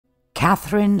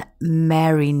Katherine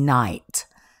Mary Knight,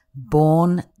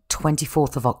 born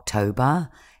 24th of October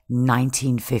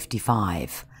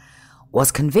 1955,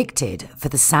 was convicted for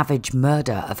the savage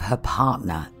murder of her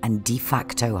partner and de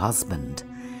facto husband,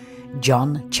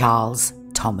 John Charles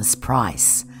Thomas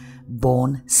Price,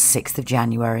 born 6th of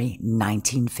January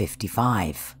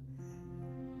 1955.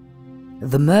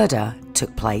 The murder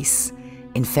took place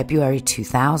in February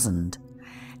 2000,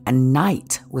 and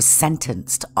Knight was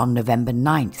sentenced on November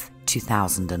 9th,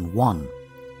 2001.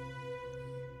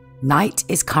 Knight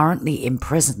is currently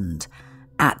imprisoned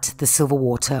at the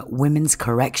Silverwater Women's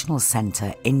Correctional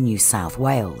Centre in New South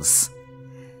Wales.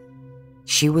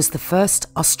 She was the first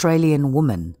Australian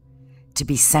woman to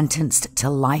be sentenced to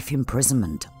life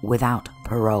imprisonment without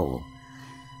parole,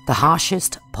 the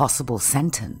harshest possible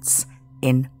sentence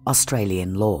in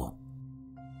Australian law.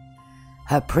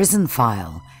 Her prison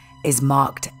file is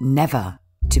marked never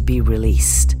to be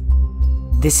released.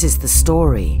 This is the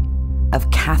story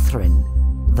of Katherine,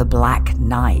 the Black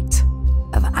Knight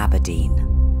of Aberdeen.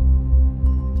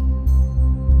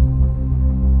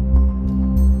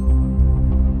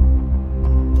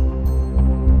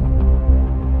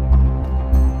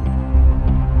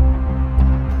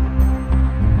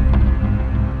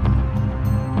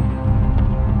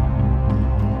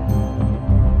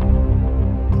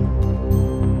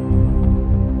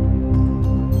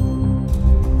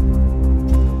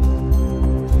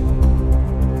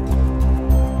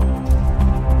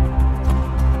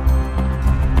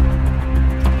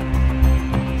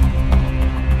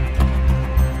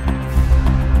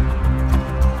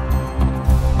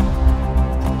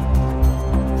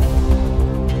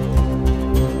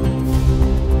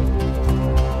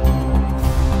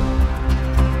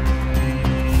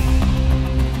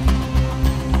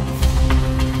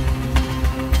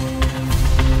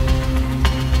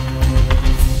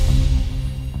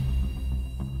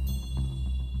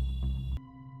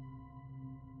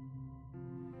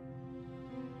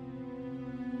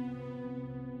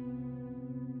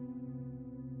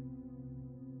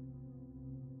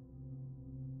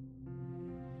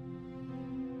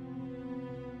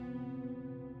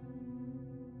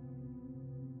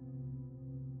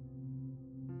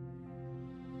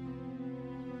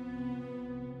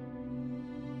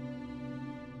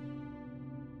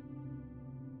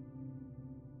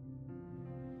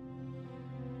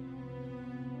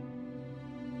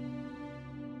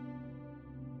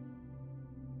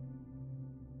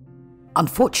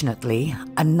 Unfortunately,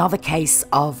 another case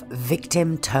of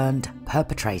victim turned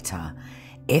perpetrator,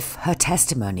 if her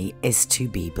testimony is to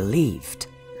be believed.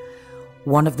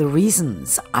 One of the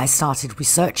reasons I started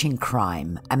researching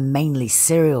crime, and mainly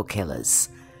serial killers,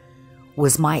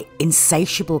 was my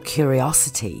insatiable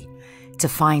curiosity to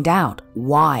find out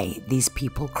why these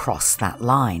people cross that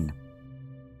line.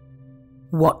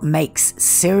 What makes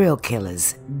serial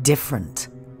killers different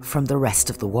from the rest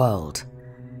of the world?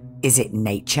 Is it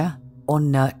nature or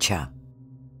nurture?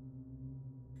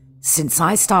 Since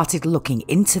I started looking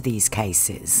into these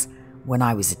cases when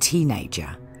I was a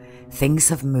teenager, things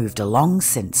have moved along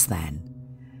since then.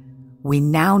 We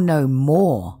now know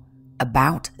more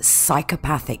about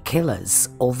psychopathic killers,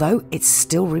 although it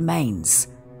still remains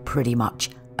pretty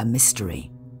much a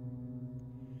mystery.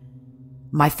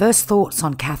 My first thoughts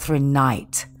on Katherine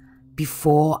Knight,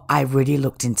 before I really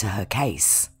looked into her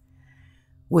case,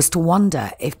 was to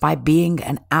wonder if by being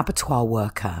an abattoir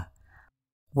worker,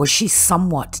 was she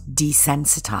somewhat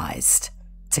desensitized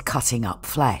to cutting up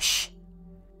flesh?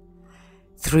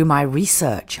 Through my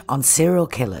research on serial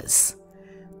killers,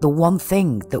 the one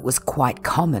thing that was quite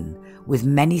common with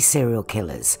many serial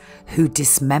killers who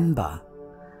dismember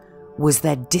was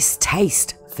their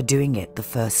distaste for doing it the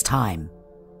first time.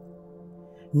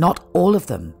 Not all of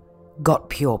them got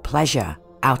pure pleasure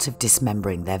out of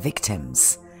dismembering their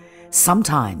victims.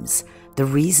 Sometimes the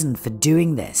reason for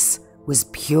doing this was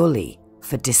purely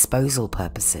for disposal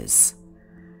purposes,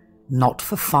 not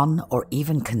for fun or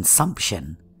even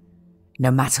consumption,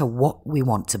 no matter what we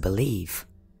want to believe.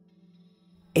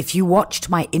 If you watched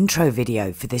my intro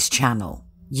video for this channel,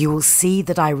 you will see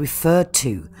that I referred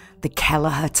to the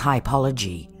Kelleher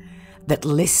typology that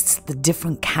lists the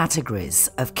different categories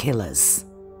of killers.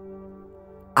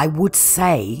 I would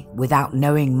say, without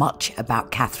knowing much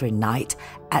about Katherine Knight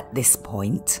at this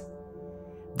point,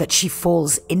 that she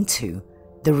falls into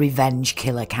the revenge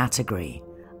killer category.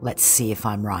 Let's see if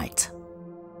I'm right.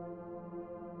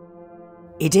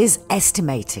 It is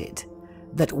estimated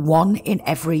that 1 in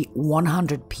every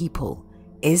 100 people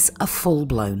is a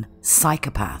full-blown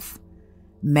psychopath.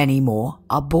 Many more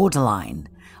are borderline,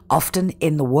 often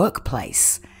in the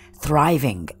workplace,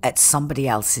 thriving at somebody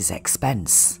else's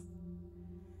expense.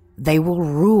 They will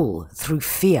rule through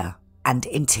fear and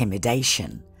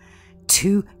intimidation,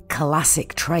 two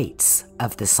classic traits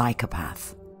of the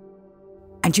psychopath.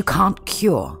 And you can't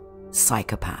cure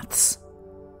psychopaths.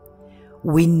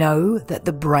 We know that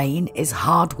the brain is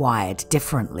hardwired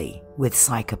differently with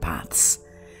psychopaths.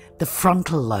 The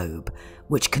frontal lobe,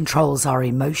 which controls our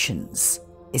emotions,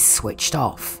 is switched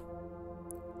off.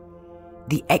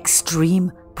 The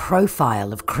extreme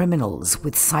profile of criminals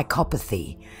with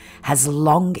psychopathy has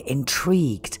long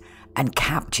intrigued and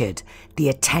captured the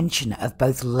attention of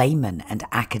both laymen and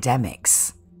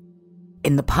academics.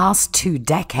 In the past 2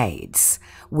 decades,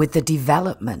 with the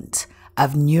development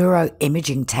of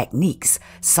neuroimaging techniques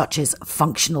such as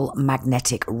functional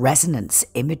magnetic resonance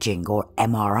imaging or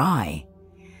MRI,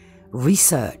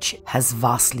 research has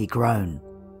vastly grown.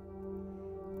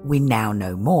 We now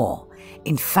know more.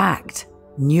 In fact,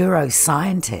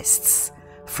 neuroscientists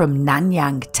from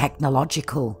Nanyang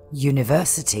Technological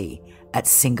University at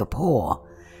Singapore,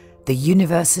 the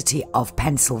University of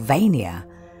Pennsylvania,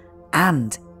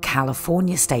 and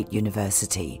California State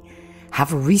University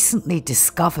have recently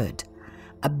discovered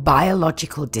a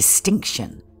biological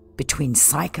distinction between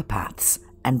psychopaths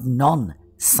and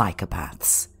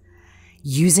non-psychopaths.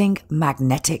 Using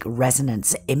magnetic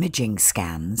resonance imaging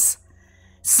scans,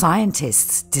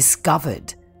 scientists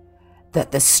discovered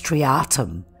that the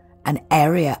striatum, an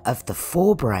area of the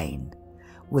forebrain,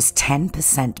 was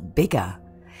 10% bigger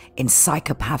in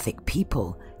psychopathic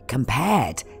people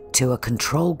compared to a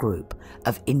control group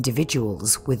of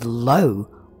individuals with low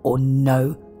or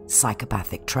no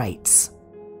psychopathic traits.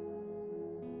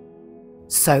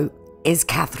 So, is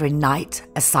Katherine Knight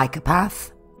a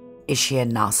psychopath? Is she a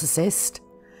narcissist?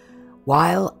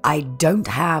 While I don't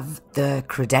have the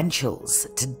credentials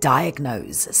to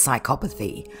diagnose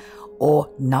psychopathy or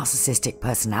narcissistic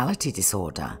personality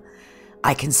disorder,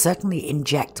 I can certainly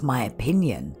inject my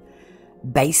opinion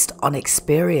based on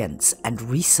experience and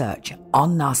research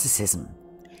on narcissism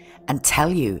and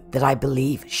tell you that I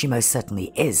believe she most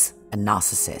certainly is a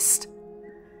narcissist.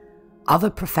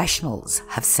 Other professionals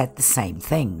have said the same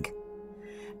thing.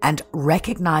 And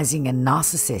recognizing a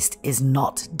narcissist is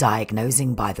not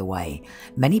diagnosing, by the way.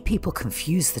 Many people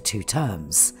confuse the two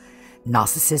terms,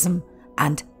 narcissism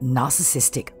and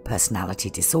narcissistic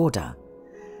personality disorder.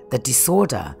 The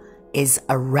disorder is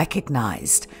a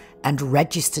recognized and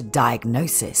registered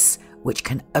diagnosis which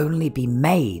can only be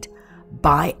made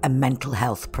by a mental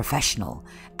health professional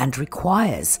and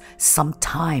requires some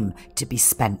time to be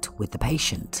spent with the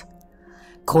patient.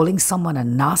 Calling someone a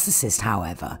narcissist,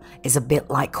 however, is a bit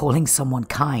like calling someone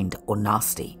kind or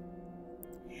nasty.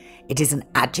 It is an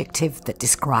adjective that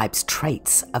describes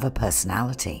traits of a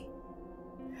personality.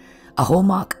 A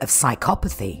hallmark of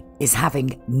psychopathy is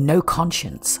having no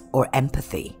conscience or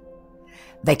empathy.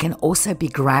 They can also be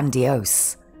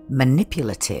grandiose,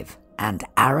 manipulative, and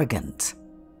arrogant.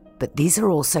 But these are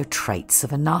also traits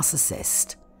of a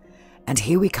narcissist. And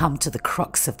here we come to the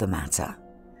crux of the matter.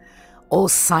 All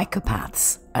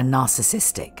psychopaths are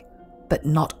narcissistic, but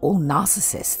not all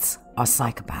narcissists are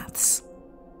psychopaths.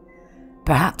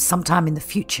 Perhaps sometime in the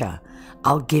future,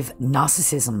 I'll give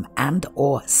narcissism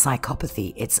and/or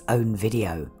psychopathy its own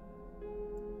video.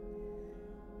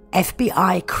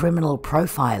 FBI criminal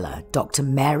profiler Dr.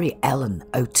 Mary Ellen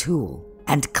O'Toole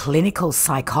and clinical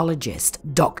psychologist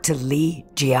Dr. Lee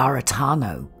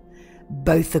Giarratano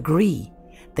both agree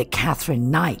that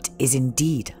Katherine Knight is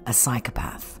indeed a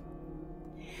psychopath.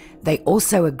 They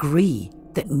also agree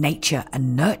that nature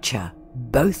and nurture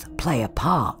both play a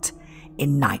part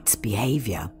in Knight's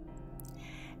behavior.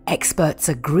 Experts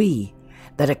agree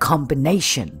that a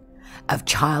combination of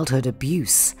childhood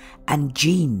abuse and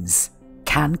genes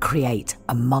can create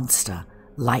a monster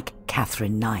like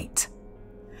Katherine Knight.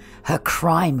 Her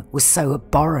crime was so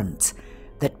abhorrent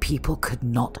that people could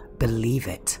not believe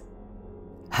it.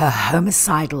 Her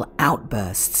homicidal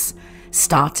outbursts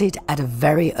started at a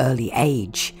very early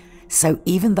age, so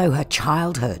even though her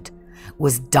childhood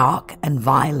was dark and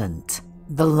violent,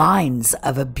 the lines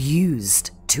of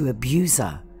abused to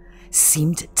abuser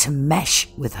seemed to mesh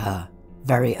with her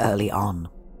very early on.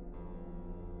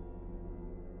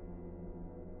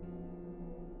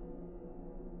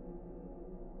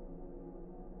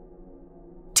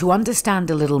 To understand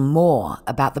a little more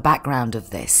about the background of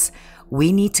this,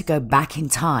 we need to go back in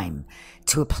time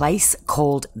to a place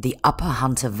called the Upper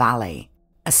Hunter Valley,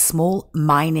 a small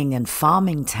mining and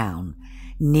farming town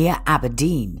near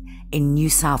Aberdeen in New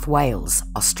South Wales,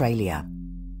 Australia.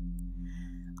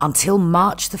 Until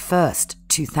March the 1st,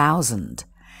 2000,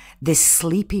 this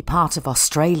sleepy part of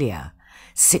Australia,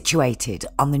 situated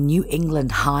on the New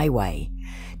England Highway,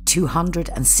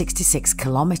 266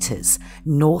 kilometres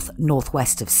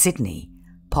north-northwest of Sydney,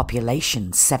 population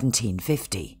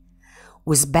 1750,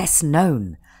 was best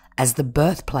known as the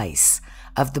birthplace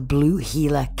of the blue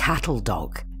heeler cattle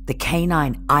dog, the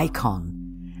canine icon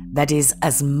that is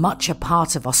as much a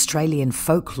part of Australian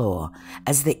folklore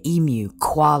as the emu,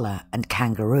 koala and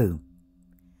kangaroo.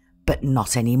 But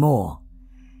not anymore.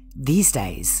 These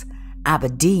days,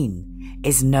 Aberdeen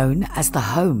is known as the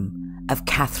home of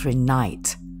Katherine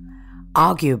Knight,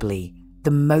 arguably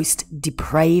the most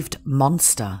depraved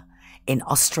monster in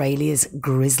Australia's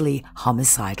grisly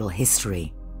homicidal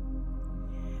history.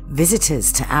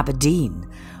 Visitors to Aberdeen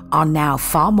are now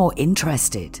far more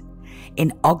interested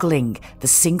in ogling the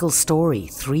single-storey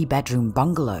 3-bedroom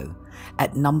bungalow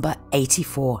at number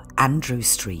 84 Andrew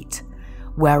Street,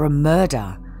 where a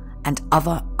murder and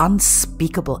other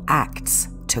unspeakable acts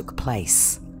took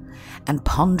place, and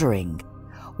pondering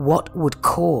what would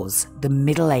cause the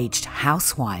middle-aged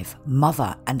housewife,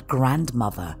 mother and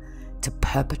grandmother to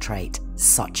perpetrate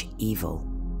such evil.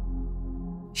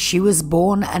 She was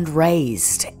born and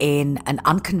raised in an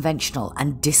unconventional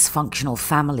and dysfunctional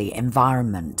family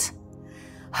environment.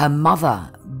 Her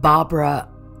mother, Barbara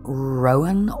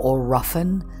Rowan or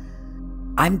Ruffin,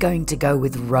 I'm going to go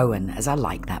with Rowan as I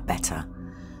like that better.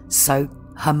 So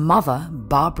her mother,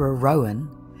 Barbara Rowan,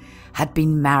 had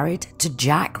been married to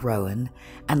Jack Rowan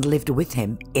and lived with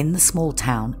him in the small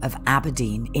town of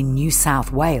Aberdeen in New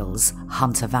South Wales,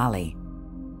 Hunter Valley.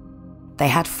 They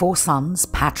had 4 sons,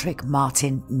 Patrick,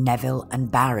 Martin, Neville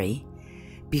and Barry,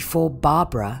 before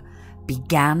Barbara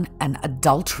began an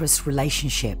adulterous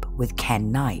relationship with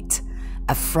Ken Knight,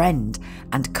 a friend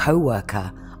and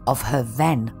co-worker of her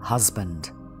then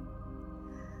husband.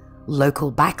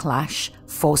 Local backlash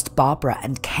forced Barbara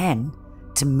and Ken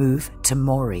to move to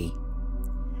Moree.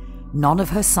 None of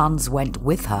her sons went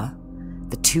with her.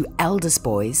 The 2 eldest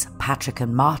boys, Patrick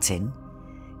and Martin,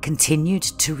 continued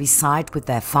to reside with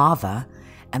their father,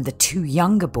 and the 2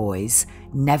 younger boys,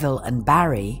 Neville and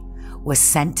Barry, were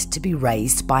sent to be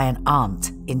raised by an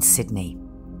aunt in Sydney.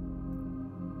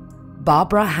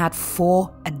 Barbara had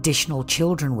 4 additional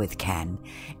children with Ken,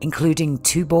 including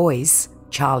 2 boys,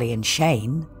 Charlie and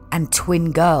Shane, and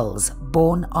twin girls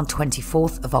born on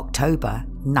 24th of October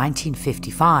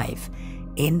 1955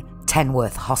 in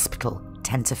Tenworth Hospital,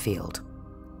 Tenterfield.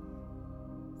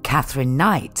 Katherine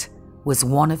Knight was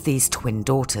one of these twin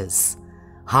daughters,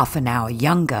 half an hour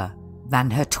younger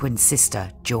than her twin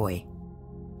sister, Joy.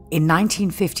 In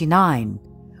 1959,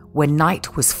 when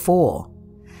Knight was 4,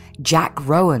 Jack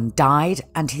Rowan died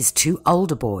and his 2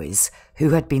 older boys, who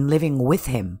had been living with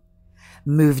him,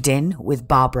 moved in with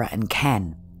Barbara and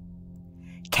Ken.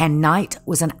 Ken Knight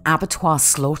was an abattoir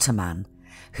slaughterman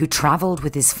who travelled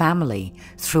with his family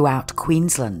throughout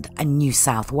Queensland and New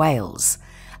South Wales,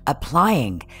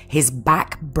 applying his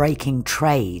back-breaking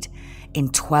trade in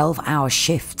 12-hour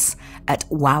shifts at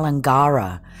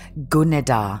Wallangara,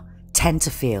 Gunnedah,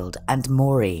 Tenterfield and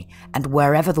Moree, and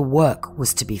wherever the work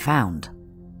was to be found.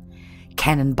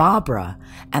 Ken and Barbara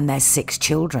and their 6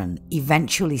 children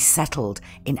eventually settled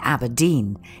in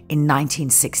Aberdeen in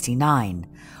 1969,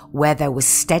 where there was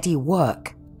steady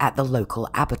work at the local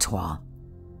abattoir.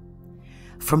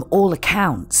 From all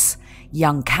accounts,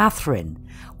 young Katherine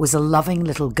was a loving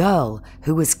little girl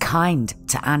who was kind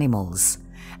to animals,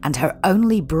 and her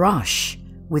only brush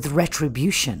with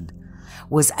retribution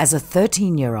was as a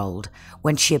 13-year-old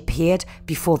when she appeared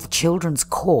before the children's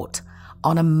court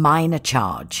on a minor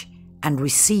charge and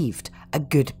received a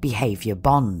good behaviour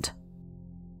bond.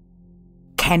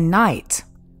 Ken Knight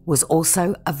was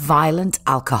also a violent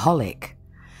alcoholic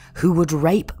who would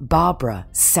rape Barbara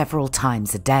several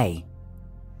times a day.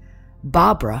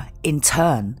 Barbara, in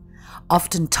turn,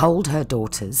 often told her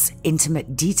daughters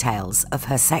intimate details of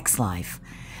her sex life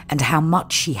and how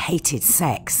much she hated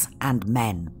sex and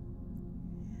men.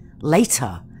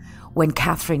 Later, when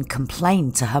Katherine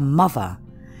complained to her mother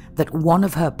that one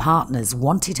of her partners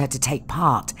wanted her to take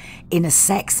part in a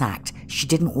sex act she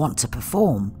didn't want to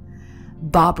perform,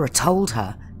 Barbara told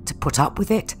her to put up with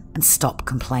it and stop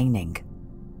complaining.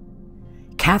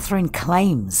 Katherine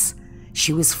claims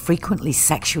she was frequently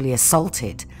sexually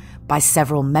assaulted by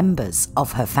several members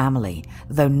of her family,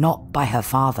 though not by her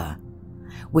father,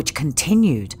 which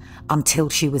continued until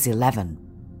she was 11.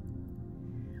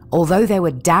 Although there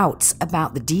were doubts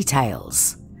about the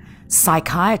details,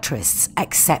 psychiatrists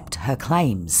accept her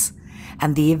claims,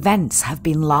 and the events have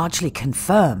been largely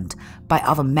confirmed by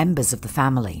other members of the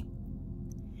family.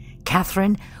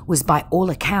 Katherine was by all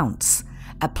accounts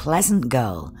a pleasant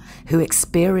girl who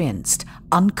experienced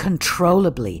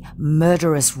uncontrollably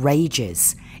murderous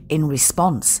rages in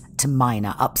response to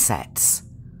minor upsets.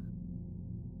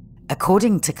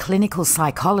 According to clinical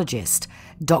psychologist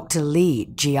Dr. Lee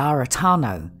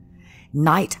Giarratano,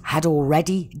 Knight had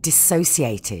already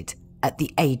dissociated at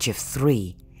the age of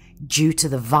 3 due to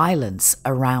the violence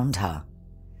around her.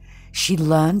 She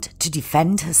learned to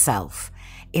defend herself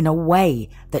in a way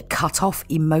that cut off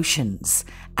emotions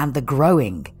and the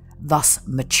growing, thus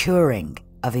maturing,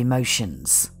 of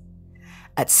emotions.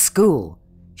 At school,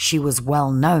 she was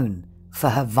well known for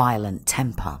her violent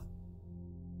temper.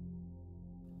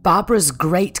 Barbara's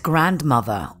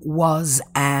great-grandmother was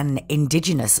an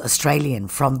Indigenous Australian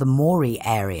from the Moree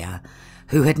area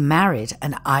who had married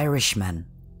an Irishman.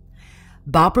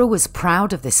 Barbara was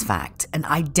proud of this fact and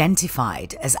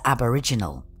identified as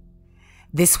Aboriginal.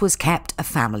 This was kept a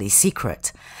family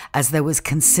secret, as there was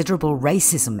considerable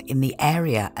racism in the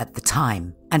area at the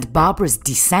time, and Barbara's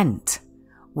descent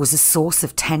was a source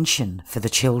of tension for the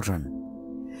children.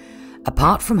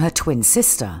 Apart from her twin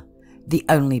sister, the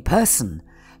only person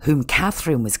whom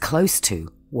Katherine was close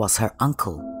to was her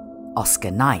uncle, Oscar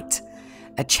Knight,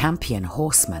 a champion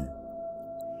horseman.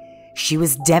 She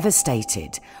was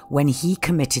devastated when he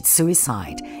committed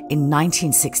suicide in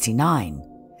 1969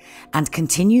 and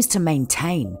continues to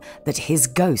maintain that his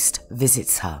ghost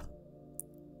visits her.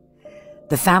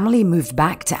 The family moved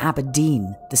back to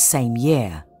Aberdeen the same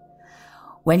year.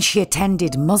 When she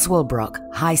attended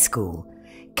Muswellbrook High School,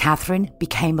 Katherine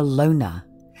became a loner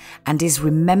and is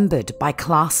remembered by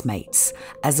classmates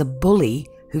as a bully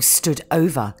who stood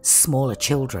over smaller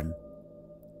children.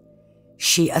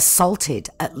 She assaulted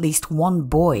at least one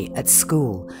boy at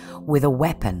school with a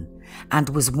weapon and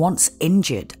was once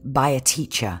injured by a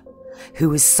teacher who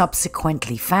was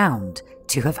subsequently found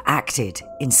to have acted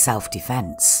in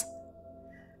self-defense.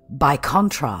 By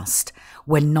contrast,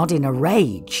 when not in a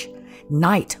rage,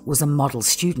 Knight was a model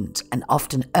student and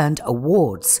often earned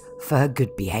awards for her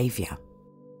good behaviour.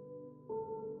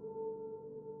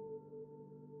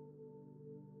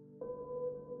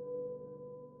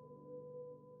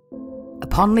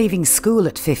 Upon leaving school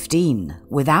at 15,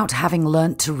 without having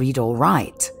learnt to read or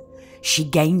write, she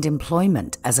gained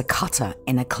employment as a cutter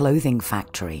in a clothing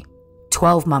factory.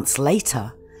 12 months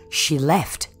later, she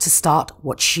left to start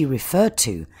what she referred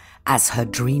to as her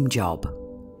dream job.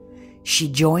 She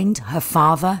joined her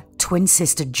father, twin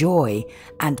sister Joy,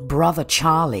 and brother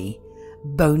Charlie,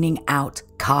 boning out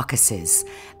carcasses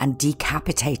and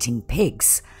decapitating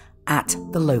pigs at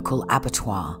the local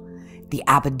abattoir, the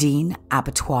Aberdeen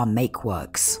Abattoir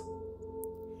Makeworks.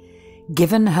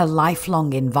 Given her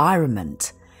lifelong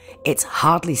environment, it's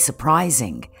hardly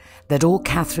surprising that all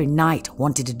Katherine Knight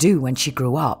wanted to do when she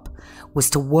grew up was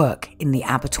to work in the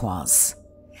abattoirs.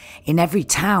 In every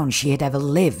town she had ever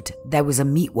lived, there was a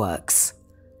meatworks.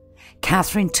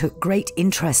 Katherine took great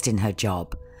interest in her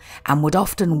job and would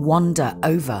often wander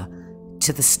over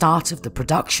to the start of the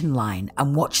production line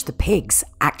and watch the pigs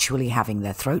actually having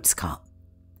their throats cut.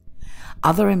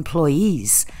 Other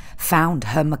employees found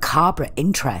her macabre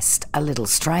interest a little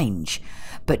strange,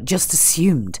 but just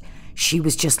assumed she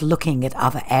was just looking at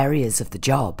other areas of the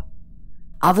job.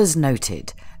 Others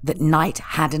noted that Knight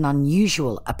had an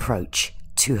unusual approach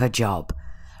to her job,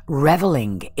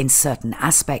 reveling in certain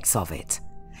aspects of it.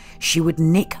 She would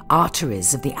nick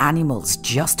arteries of the animals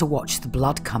just to watch the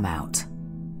blood come out.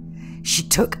 She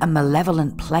took a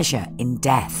malevolent pleasure in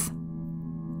death.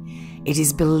 It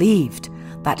is believed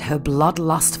that her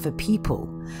bloodlust for people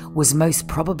was most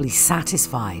probably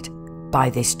satisfied by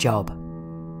this job.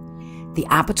 The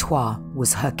abattoir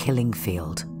was her killing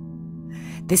field.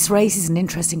 This raises an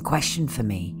interesting question for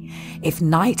me. If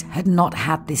Knight had not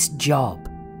had this job,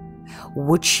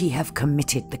 would she have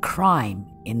committed the crime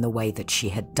in the way that she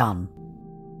had done?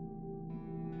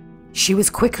 She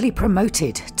was quickly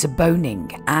promoted to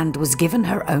boning and was given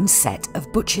her own set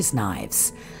of butcher's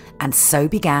knives, and so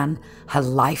began her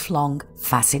lifelong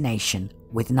fascination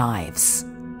with knives.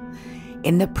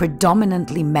 In the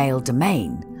predominantly male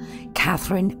domain,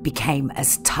 Katherine became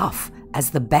as tough as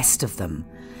the best of them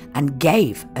and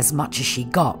gave as much as she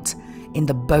got in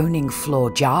the boning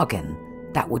floor jargon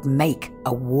that would make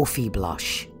a wharfie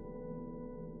blush.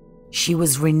 She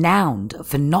was renowned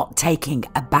for not taking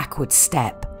a backward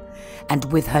step,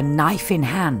 and with her knife in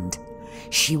hand,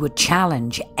 she would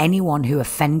challenge anyone who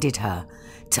offended her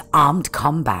to armed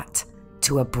combat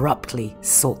to abruptly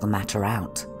sort the matter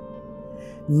out.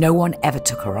 No one ever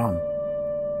took her on.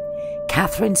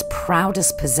 Katherine's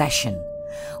proudest possession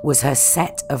was her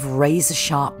set of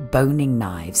razor-sharp boning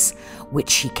knives, which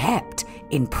she kept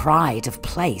in pride of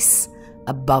place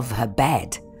above her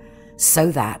bed,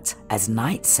 so that, as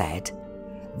Knight said,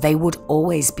 they would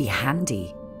always be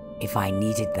handy if I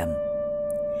needed them.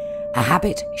 A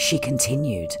habit she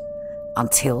continued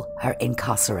until her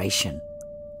incarceration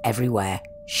everywhere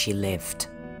she lived.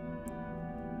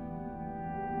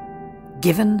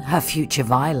 Given her future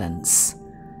violence,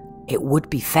 it would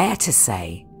be fair to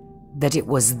say that it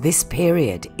was this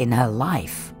period in her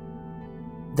life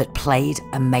that played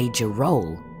a major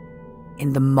role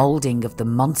in the moulding of the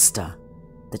monster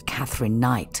that Katherine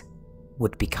Knight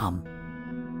would become.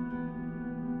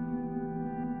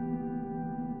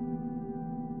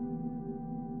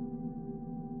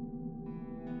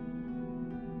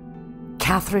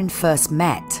 Katherine first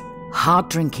met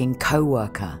hard-drinking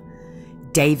co-worker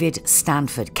David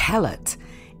Stanford Kellett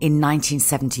in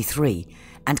 1973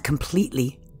 and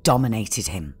completely dominated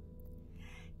him.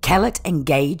 Kellett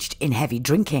engaged in heavy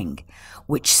drinking,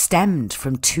 which stemmed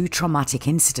from 2 traumatic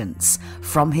incidents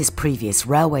from his previous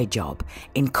railway job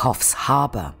in Coffs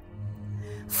Harbour.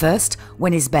 First,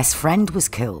 when his best friend was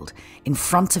killed in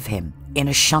front of him in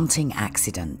a shunting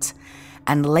accident,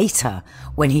 and later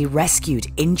when he rescued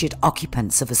injured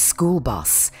occupants of a school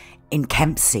bus in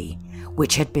Kempsey,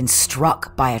 which had been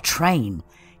struck by a train,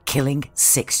 killing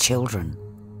 6 children.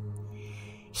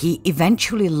 He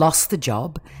eventually lost the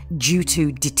job due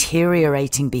to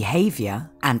deteriorating behaviour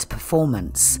and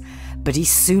performance, but he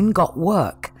soon got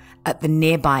work at the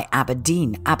nearby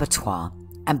Aberdeen abattoir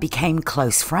and became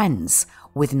close friends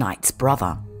with Knight's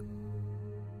brother.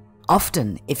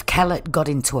 Often, if Kellett got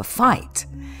into a fight,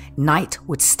 Knight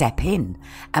would step in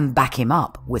and back him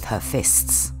up with her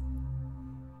fists.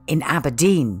 In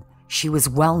Aberdeen, she was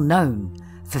well known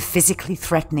for physically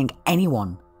threatening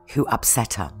anyone who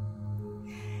upset her.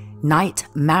 Knight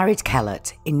married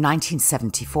Kellett in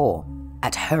 1974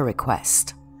 at her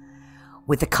request,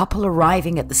 with the couple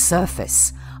arriving at the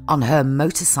surface on her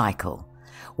motorcycle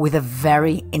with a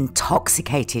very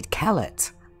intoxicated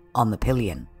Kellett on the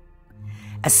pillion.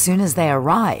 As soon as they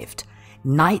arrived,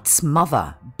 Knight's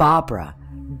mother, Barbara,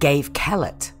 gave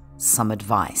Kellett some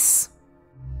advice.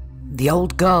 The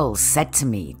old girl said to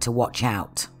me to watch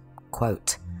out,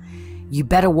 quote, "You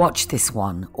better watch this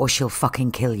one or she'll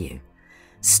fucking kill you.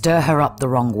 Stir her up the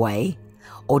wrong way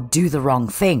or do the wrong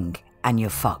thing and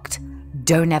you're fucked.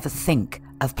 Don't ever think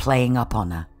of playing up on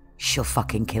her. She'll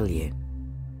fucking kill you."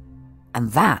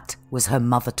 And that was her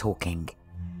mother talking.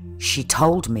 She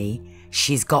told me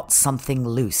she's got something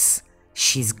loose.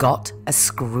 She's got a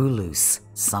screw loose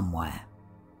somewhere.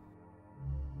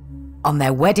 On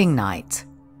their wedding night,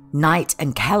 Knight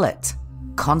and Kellett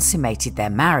consummated their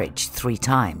marriage 3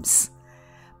 times,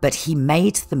 but he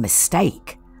made the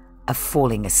mistake of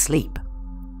falling asleep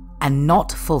and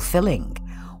not fulfilling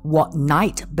what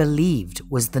Knight believed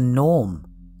was the norm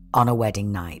on a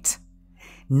wedding night.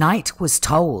 Knight was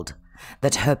told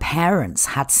that her parents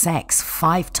had sex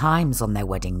 5 times on their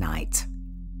wedding night.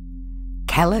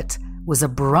 Kellett was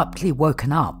abruptly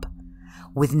woken up,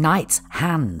 with Knight's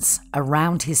hands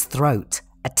around his throat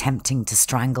attempting to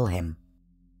strangle him.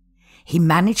 He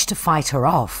managed to fight her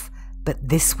off, but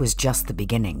this was just the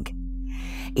beginning.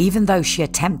 Even though she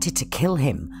attempted to kill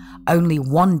him only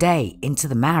 1 day into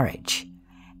the marriage,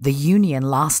 the union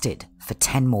lasted for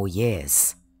 10 more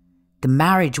years. The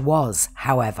marriage was,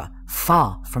 however,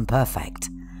 far from perfect.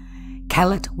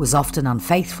 Kellett was often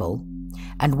unfaithful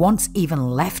and once even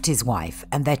left his wife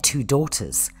and their 2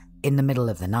 daughters in the middle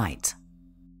of the night.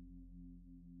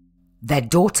 Their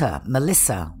daughter,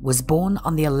 Melissa, was born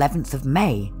on the 11th of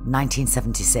May,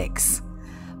 1976.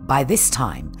 By this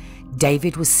time,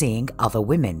 David was seeing other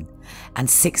women, and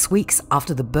 6 weeks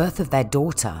after the birth of their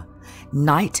daughter,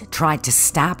 Knight tried to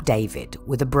stab David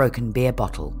with a broken beer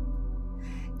bottle.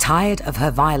 Tired of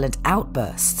her violent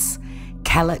outbursts,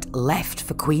 Kellett left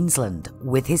for Queensland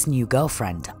with his new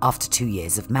girlfriend after 2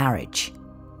 years of marriage.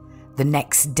 The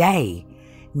next day,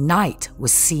 Knight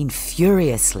was seen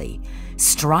furiously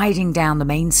striding down the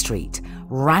main street,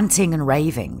 ranting and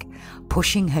raving,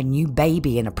 pushing her new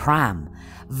baby in a pram,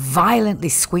 violently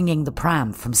swinging the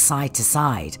pram from side to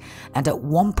side, and at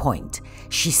one point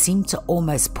she seemed to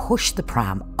almost push the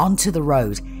pram onto the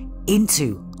road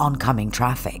into oncoming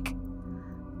traffic.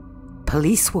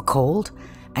 Police were called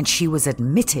and she was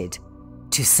admitted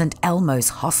to St Elmo's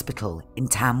Hospital in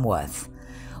Tamworth,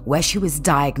 where she was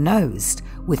diagnosed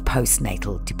with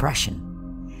postnatal depression,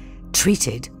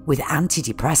 treated with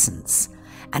antidepressants,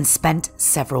 and spent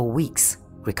several weeks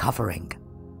recovering.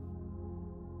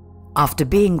 After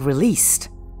being released,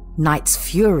 Knight's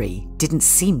fury didn't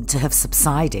seem to have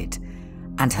subsided,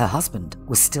 and her husband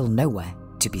was still nowhere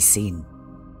to be seen.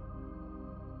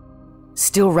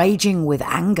 Still raging with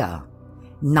anger,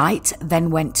 Knight then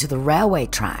went to the railway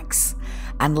tracks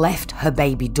and left her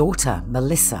baby daughter,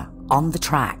 Melissa, on the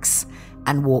tracks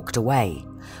and walked away,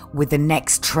 with the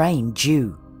next train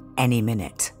due any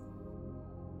minute.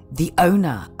 The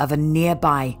owner of a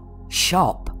nearby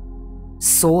shop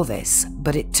saw this,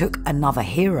 but it took another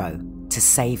hero to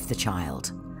save the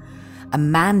child. A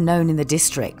man known in the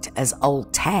district as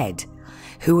Old Ted,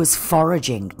 who was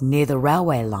foraging near the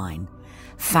railway line,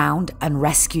 found and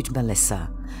rescued Melissa,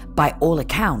 by all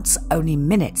accounts only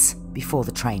minutes before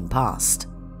the train passed.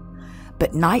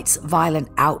 But Knight's violent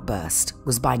outburst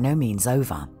was by no means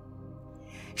over.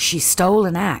 She stole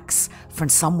an axe from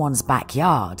someone's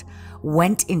backyard,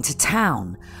 went into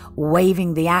town,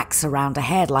 waving the axe around her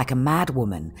head like a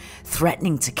madwoman,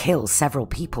 threatening to kill several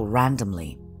people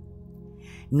randomly.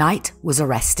 Knight was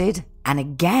arrested and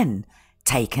again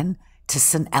taken to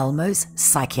St. Elmo's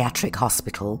Psychiatric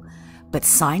Hospital, but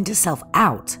signed herself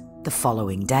out the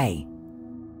following day.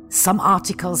 Some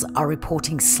articles are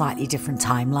reporting slightly different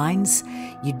timelines.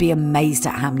 You'd be amazed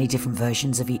at how many different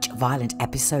versions of each violent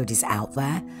episode is out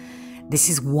there. This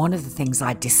is one of the things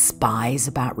I despise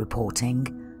about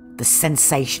reporting, the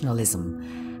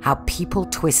sensationalism, how people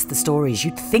twist the stories.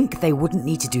 You'd think they wouldn't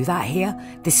need to do that here.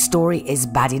 This story is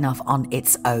bad enough on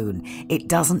its own. It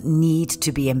doesn't need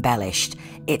to be embellished.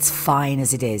 It's fine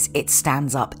as it is. It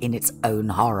stands up in its own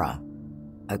horror.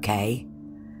 Okay?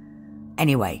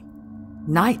 Anyway,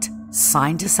 Knight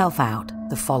signed herself out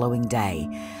the following day.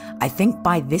 I think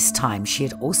by this time she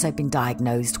had also been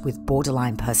diagnosed with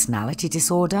borderline personality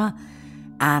disorder,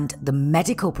 and the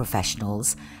medical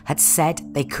professionals had said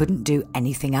they couldn't do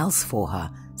anything else for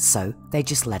her, so they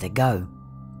just let her go.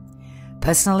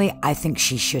 Personally, I think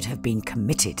she should have been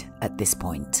committed at this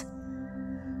point.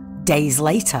 Days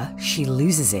later, she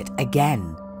loses it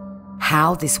again.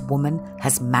 How this woman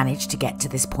has managed to get to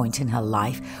this point in her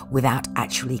life without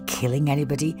actually killing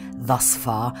anybody thus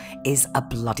far is a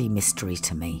bloody mystery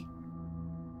to me.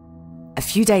 A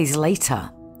few days later,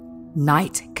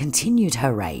 Knight continued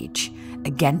her rage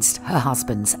against her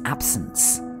husband's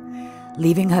absence.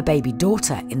 Leaving her baby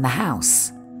daughter in the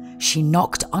house, she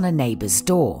knocked on a neighbour's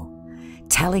door,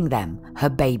 telling them her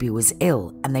baby was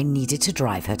ill and they needed to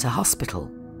drive her to hospital.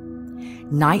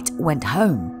 Knight went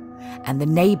home, and the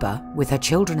neighbour, with her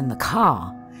children in the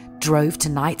car, drove to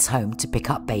Knight's home to pick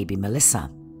up baby Melissa.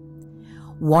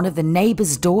 One of the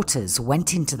neighbour's daughters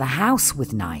went into the house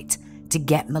with Knight to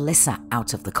get Melissa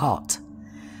out of the cot.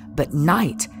 But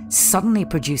Knight suddenly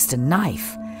produced a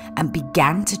knife and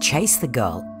began to chase the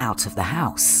girl out of the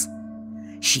house.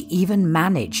 She even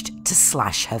managed to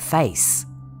slash her face.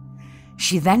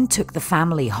 She then took the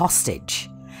family hostage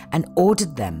and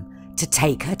ordered them to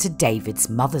take her to David's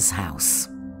mother's house.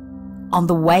 On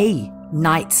the way,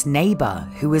 Knight's neighbour,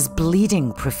 who was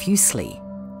bleeding profusely,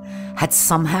 had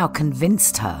somehow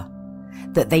convinced her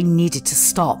that they needed to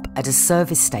stop at a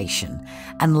service station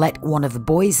and let one of the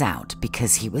boys out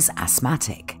because he was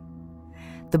asthmatic.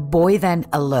 The boy then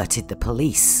alerted the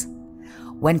police.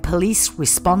 When police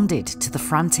responded to the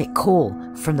frantic call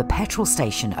from the petrol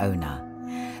station owner,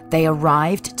 they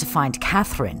arrived to find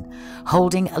Katherine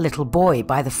holding a little boy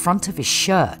by the front of his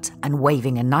shirt and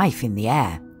waving a knife in the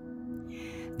air.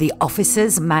 The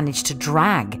officers managed to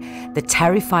drag the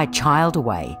terrified child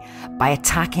away by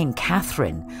attacking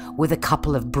Katherine with a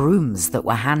couple of brooms that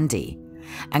were handy,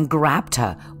 and grabbed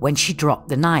her when she dropped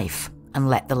the knife and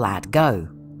let the lad go.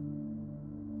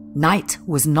 Knight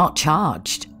was not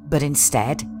charged, but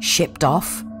instead shipped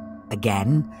off,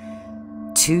 again,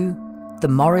 to the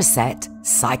Morisset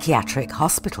Psychiatric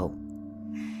Hospital.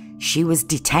 She was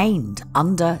detained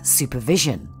under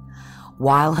supervision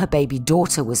while her baby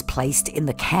daughter was placed in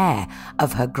the care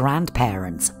of her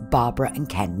grandparents, Barbara and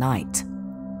Ken Knight.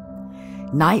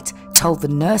 Knight told the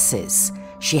nurses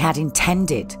she had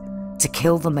intended to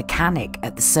kill the mechanic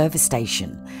at the service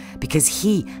station because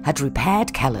he had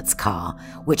repaired Kellett's car,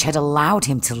 which had allowed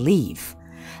him to leave,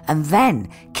 and then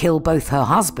kill both her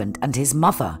husband and his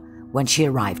mother when she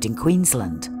arrived in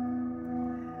Queensland.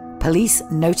 Police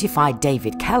notified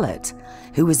David Kellett,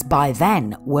 who was by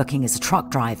then working as a truck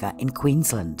driver in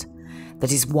Queensland,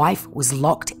 that his wife was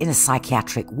locked in a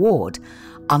psychiatric ward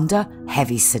under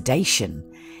heavy sedation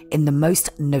in the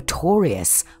most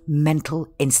notorious mental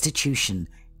institution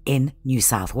in New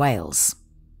South Wales.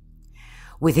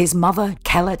 With his mother,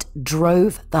 Kellett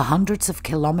drove the hundreds of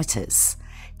kilometres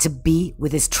to be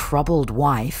with his troubled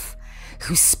wife,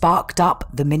 who sparked up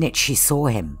the minute she saw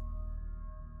him.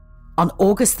 On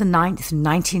August the 9th,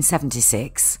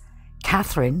 1976,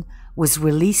 Katherine was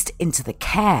released into the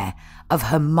care of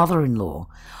her mother-in-law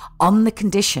on the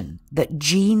condition that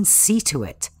Jean see to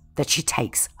it that she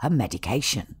takes her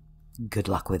medication. Good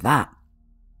luck with that.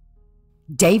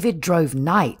 David drove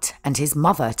Knight and his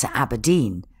mother to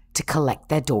Aberdeen to collect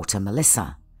their daughter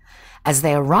Melissa. As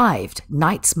they arrived,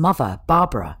 Knight's mother,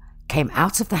 Barbara, came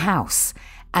out of the house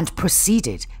and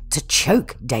proceeded to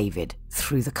choke David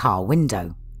through the car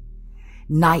window.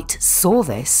 Knight saw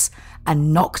this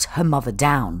and knocked her mother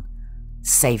down,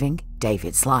 saving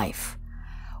David's life.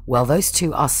 Well, those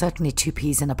two are certainly two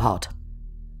peas in a pod.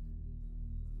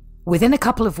 Within a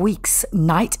couple of weeks,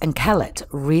 Knight and Kellett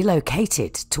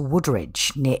relocated to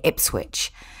Woodridge near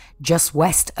Ipswich, just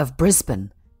west of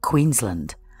Brisbane,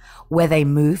 Queensland, where they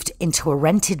moved into a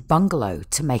rented bungalow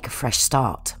to make a fresh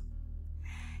start.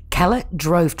 Kellett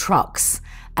drove trucks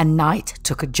and Knight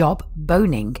took a job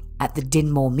boning at the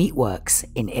Dinmore Meatworks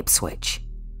in Ipswich.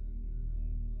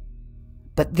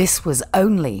 But this was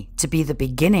only to be the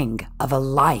beginning of a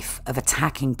life of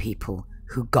attacking people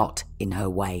who got in her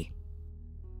way.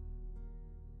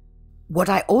 What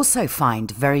I also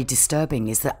find very disturbing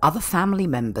is that other family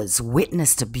members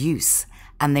witnessed abuse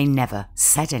and they never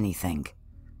said anything.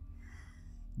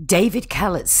 David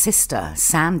Kellett's sister,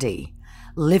 Sandy,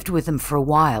 lived with them for a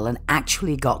while and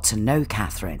actually got to know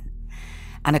Katherine.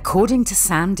 And according to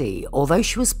Sandy, although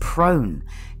she was prone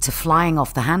to flying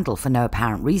off the handle for no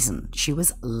apparent reason, she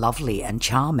was lovely and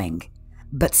charming.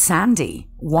 But Sandy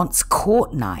once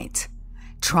caught Knight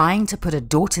trying to put her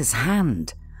daughter's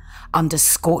hand under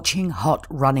scorching hot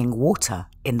running water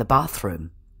in the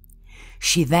bathroom.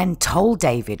 She then told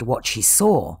David what she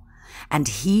saw, and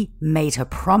he made her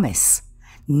promise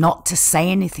not to say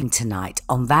anything to Knight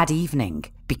on that evening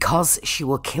because she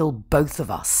will kill both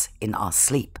of us in our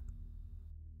sleep.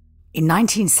 In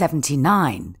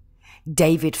 1979,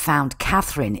 David found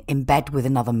Katherine in bed with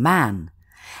another man,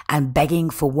 and begging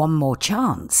for one more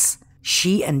chance,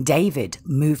 she and David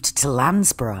moved to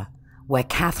Landsborough, where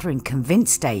Katherine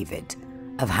convinced David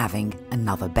of having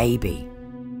another baby.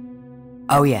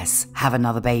 Oh yes, have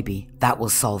another baby. That will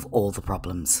solve all the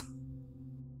problems.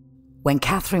 When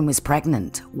Katherine was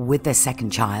pregnant with their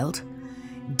second child,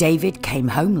 David came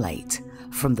home late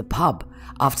from the pub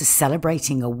after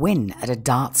celebrating a win at a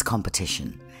darts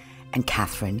competition, and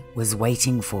Katherine was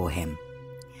waiting for him.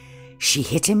 She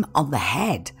hit him on the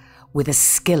head with a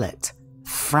skillet,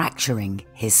 fracturing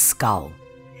his skull.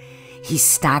 He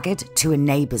staggered to a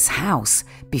neighbour's house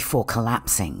before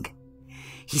collapsing.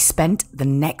 He spent the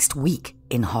next week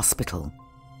in hospital.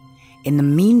 In the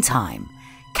meantime,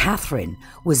 Katherine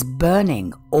was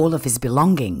burning all of his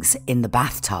belongings in the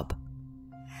bathtub.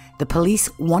 The police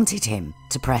wanted him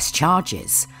to press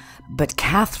charges, but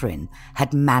Katherine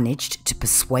had managed to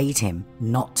persuade him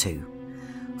not to,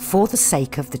 for the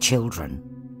sake of the children.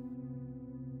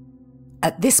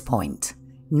 At this point,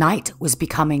 Knight was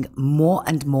becoming more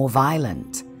and more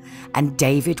violent, and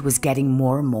David was getting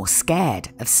more and more scared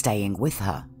of staying with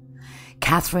her.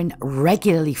 Katherine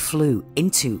regularly flew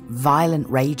into violent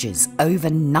rages over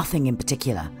nothing in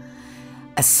particular,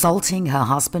 assaulting her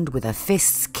husband with her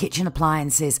fists, kitchen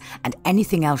appliances, and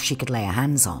anything else she could lay her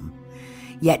hands on.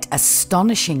 Yet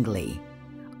astonishingly,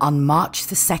 on March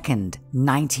the 2nd,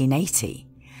 1980,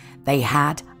 they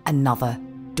had another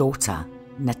daughter,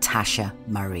 Natasha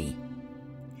Marie.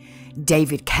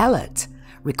 David Kellett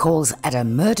recalls at a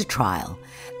murder trial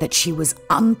that she was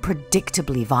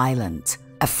unpredictably violent,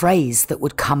 a phrase that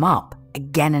would come up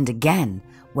again and again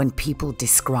when people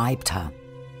described her.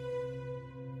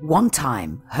 One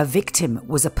time, her victim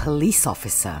was a police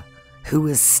officer who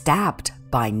was stabbed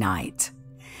by Knight.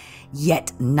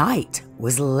 Yet Knight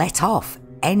was let off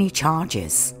any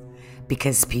charges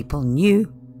because people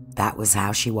knew that was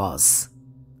how she was.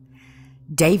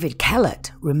 David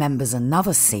Kellett remembers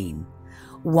another scene,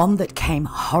 one that came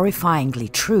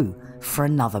horrifyingly true for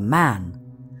another man.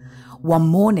 One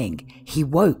morning, he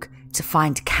woke to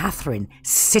find Katherine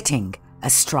sitting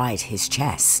astride his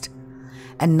chest,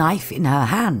 a knife in her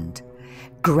hand,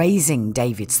 grazing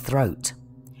David's throat.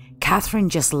 Katherine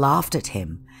just laughed at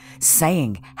him,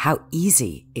 saying how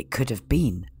easy it could have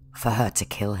been for her to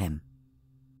kill him.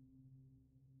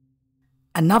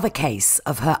 Another case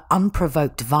of her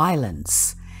unprovoked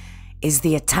violence is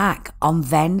the attack on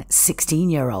then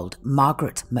 16-year-old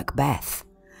Margaret Macbeth.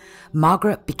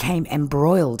 Margaret became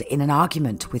embroiled in an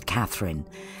argument with Katherine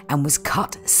and was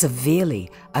cut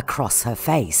severely across her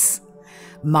face.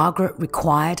 Margaret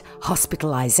required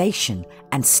hospitalization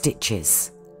and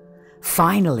stitches.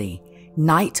 Finally,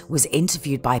 Knight was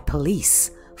interviewed by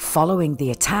police following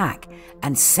the attack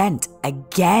and sent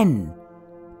again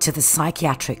to the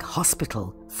psychiatric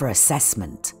hospital for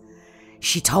assessment.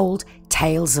 She told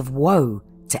tales of woe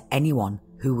to anyone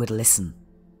who would listen.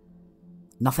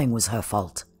 Nothing was her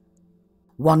fault.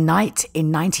 One night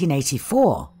in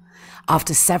 1984,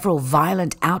 after several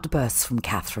violent outbursts from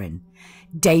Katherine,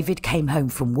 David came home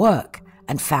from work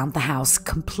and found the house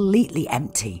completely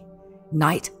empty.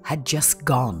 Knight had just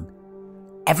gone.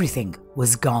 Everything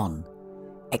was gone,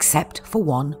 except for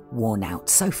one worn-out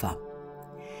sofa.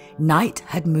 Knight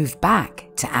had moved back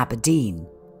to Aberdeen,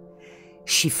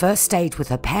 She first stayed with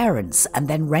her parents and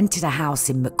then rented a house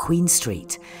in McQueen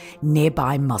Street,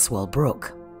 nearby Muswell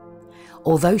Brook.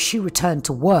 Although she returned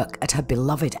to work at her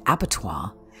beloved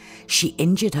abattoir, she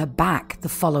injured her back the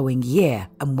following year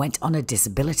and went on a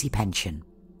disability pension.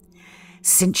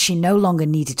 Since she no longer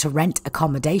needed to rent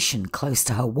accommodation close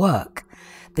to her work,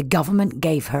 the government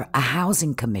gave her a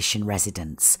housing commission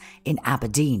residence in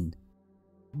Aberdeen.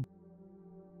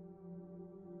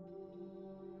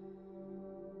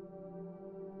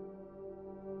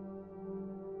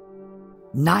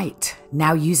 Knight,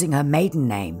 now using her maiden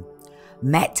name,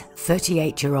 met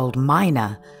 38-year-old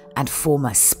miner and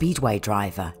former speedway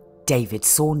driver David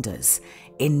Saunders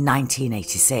in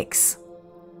 1986.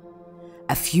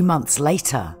 A few months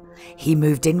later, he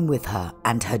moved in with her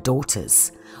and her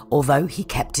daughters, although he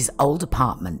kept his old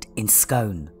apartment in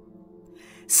Scone.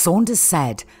 Saunders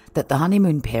said that the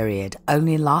honeymoon period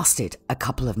only lasted a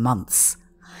couple of months.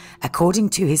 According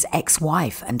to his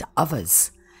ex-wife and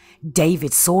others,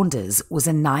 David Saunders was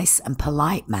a nice and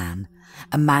polite man,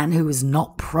 a man who was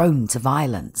not prone to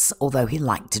violence, although he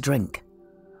liked to drink.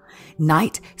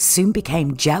 Knight soon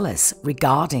became jealous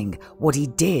regarding what he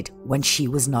did when she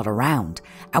was not around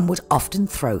and would often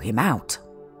throw him out.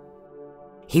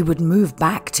 He would move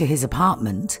back to his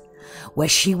apartment, where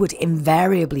she would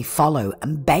invariably follow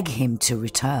and beg him to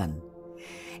return.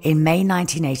 In May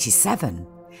 1987,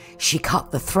 she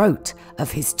cut the throat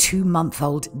of his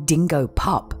 2-month-old dingo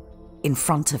pup in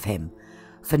front of him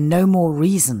for no more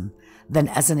reason than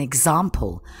as an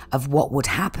example of what would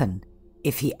happen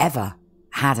if he ever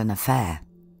had an affair.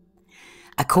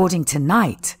 According to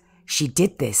Knight, she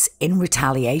did this in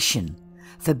retaliation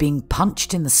for being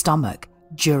punched in the stomach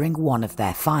during one of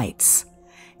their fights.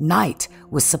 Knight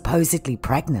was supposedly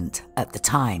pregnant at the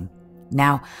time.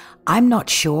 Now, I'm not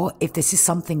sure if this is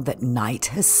something that Knight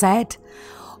has said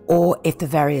or if the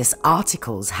various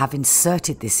articles have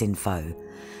inserted this info,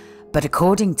 but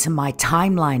according to my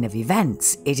timeline of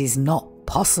events, it is not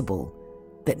possible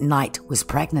that Knight was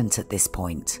pregnant at this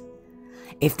point.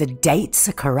 If the dates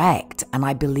are correct, and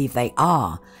I believe they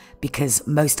are, because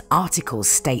most articles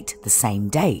state the same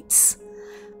dates,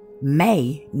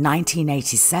 May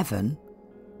 1987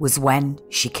 was when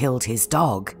she killed his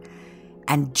dog,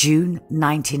 and June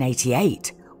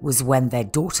 1988 was when their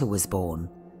daughter was born.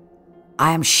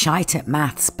 I am shite at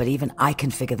maths, but even I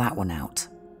can figure that one out.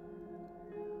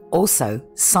 Also,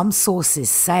 some sources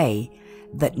say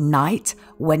that Knight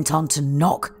went on to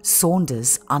knock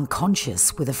Saunders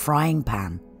unconscious with a frying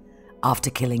pan after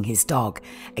killing his dog.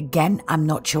 Again, I'm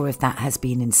not sure if that has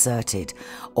been inserted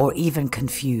or even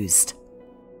confused.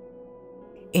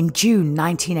 In June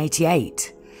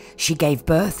 1988, she gave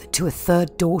birth to a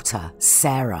third daughter,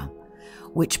 Sarah,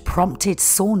 which prompted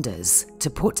Saunders to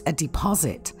put a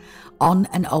deposit on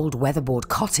an old weatherboard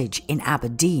cottage in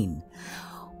Aberdeen,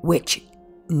 which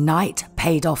Knight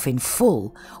paid off in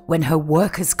full when her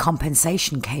workers'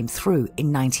 compensation came through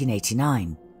in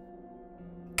 1989.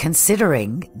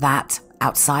 Considering that,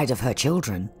 outside of her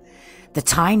children, the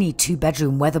tiny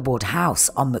 2-bedroom weatherboard house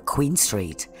on McQueen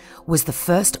Street was the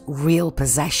first real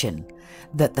possession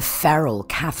that the feral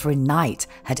Katherine Knight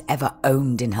had ever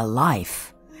owned in her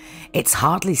life, it's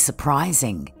hardly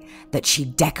surprising that she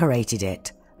decorated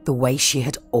it the way she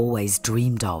had always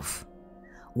dreamed of,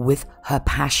 with her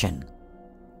passion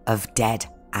of dead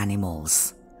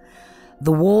animals.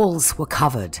 The walls were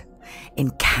covered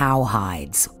in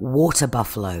cowhides, water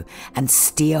buffalo and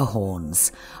steer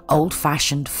horns,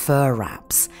 old-fashioned fur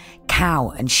wraps, cow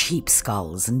and sheep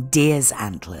skulls and deer's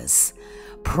antlers.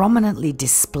 Prominently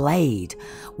displayed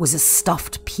was a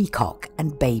stuffed peacock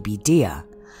and baby deer.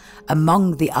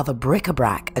 Among the other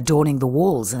bric-a-brac adorning the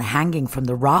walls and hanging from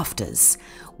the rafters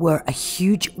were a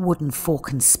huge wooden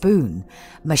fork and spoon,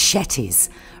 machetes,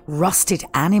 rusted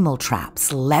animal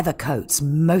traps, leather coats,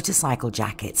 motorcycle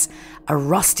jackets, a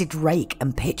rusted rake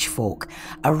and pitchfork,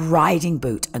 a riding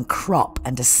boot and crop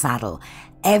and a saddle.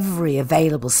 Every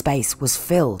available space was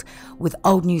filled with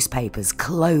old newspapers,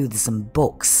 clothes and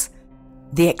books.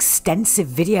 The extensive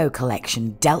video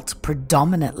collection dealt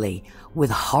predominantly with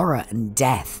horror and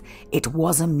death. It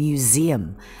was a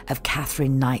museum of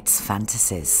Katherine Knight's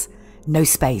fantasies. No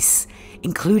space,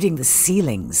 including the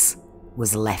ceilings,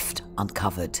 was left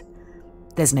uncovered.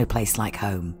 There's no place like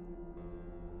home.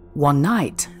 One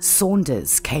night,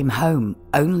 Saunders came home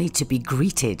only to be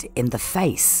greeted in the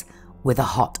face with a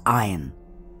hot iron.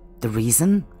 The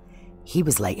reason? He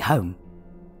was late home.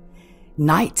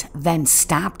 Knight then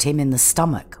stabbed him in the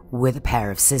stomach with a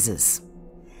pair of scissors.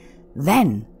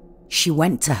 Then she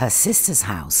went to her sister's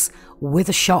house with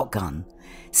a shotgun,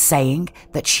 saying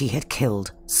that she had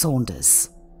killed Saunders.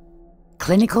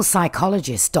 Clinical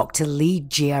psychologist Dr. Lee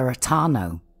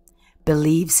Giarratano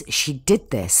believes she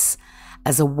did this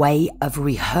as a way of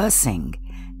rehearsing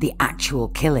the actual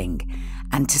killing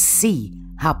and to see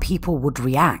how people would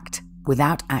react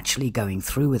without actually going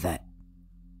through with it.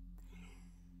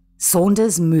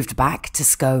 Saunders moved back to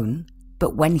Scone,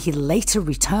 but when he later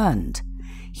returned,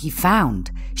 he found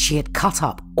she had cut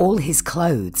up all his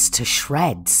clothes to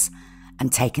shreds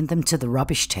and taken them to the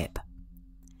rubbish tip.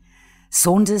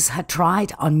 Saunders had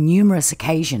tried on numerous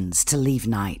occasions to leave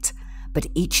Knight, but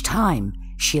each time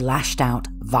she lashed out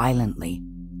violently.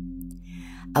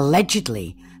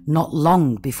 Allegedly, not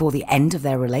long before the end of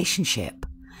their relationship,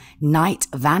 Knight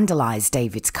vandalized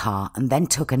David's car and then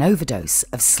took an overdose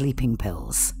of sleeping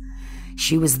pills.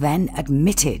 She was then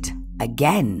admitted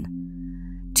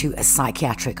again to a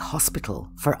psychiatric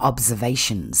hospital for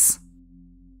observations.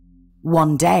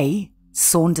 One day,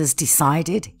 Saunders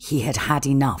decided he had had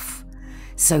enough,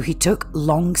 so he took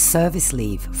long service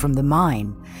leave from the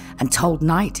mine and told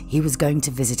Knight he was going to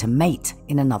visit a mate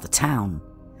in another town.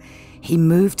 He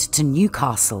moved to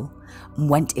Newcastle and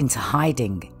went into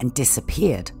hiding and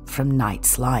disappeared from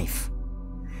Knight's life.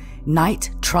 Knight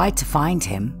tried to find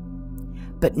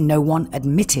him, but no one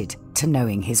admitted to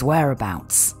knowing his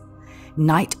whereabouts.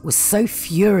 Knight was so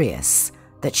furious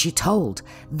that she told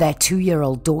their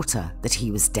 2-year-old daughter that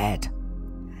he was dead.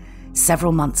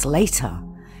 Several months later,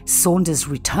 Saunders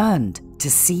returned to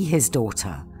see his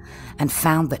daughter and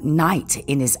found that Knight,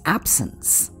 in his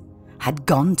absence, had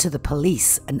gone to the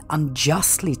police and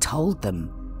unjustly told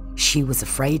them she was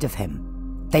afraid of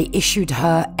him. They issued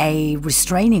her a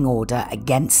restraining order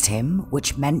against him,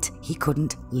 which meant he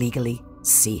couldn't legally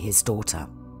see his daughter.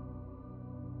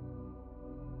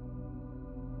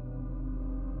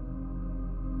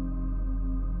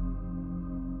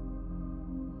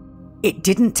 It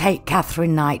didn't take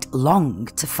Katherine Knight long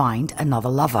to find another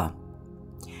lover,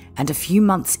 and a few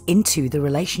months into the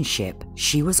relationship,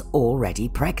 she was already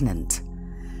pregnant.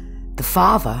 The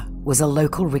father was a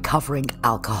local recovering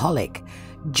alcoholic,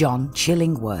 John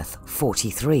Chillingworth,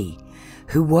 43,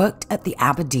 who worked at the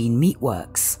Aberdeen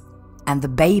meatworks, and the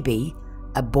baby,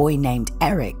 a boy named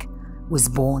Eric, was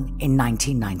born in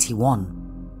 1991.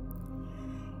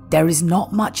 There is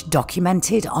not much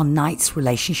documented on Knight's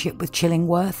relationship with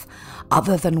Chillingworth,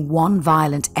 other than one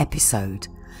violent episode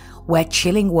where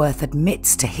Chillingworth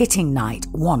admits to hitting Knight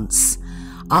once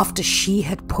after she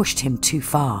had pushed him too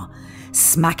far,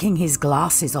 smacking his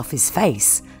glasses off his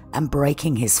face and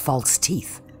breaking his false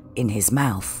teeth in his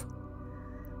mouth.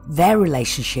 Their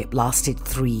relationship lasted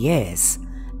 3 years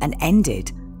and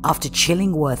ended after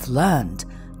Chillingworth learned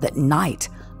that Knight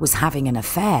was having an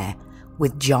affair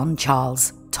with John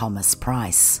Charles Thomas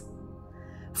Price.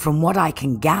 From what I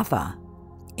can gather,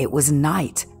 it was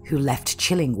Knight who left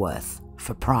Chillingworth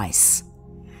for Price.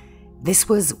 This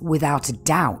was without a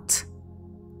doubt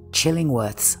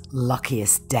Chillingworth's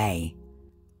luckiest day.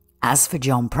 As for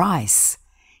John Price,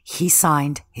 he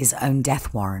signed his own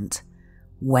death warrant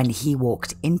when he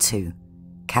walked into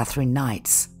Katherine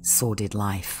Knight's sordid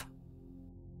life.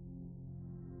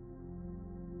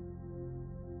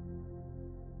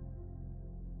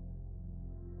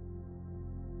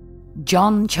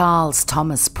 John Charles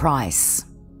Thomas Price,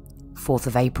 4th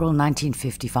of April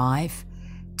 1955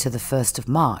 to the 1st of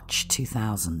March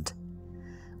 2000,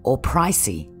 or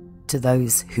Pricey to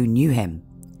those who knew him,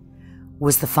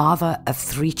 was the father of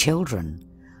 3 children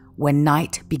when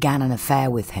Knight began an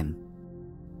affair with him.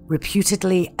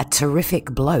 Reputedly a terrific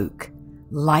bloke,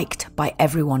 liked by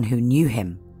everyone who knew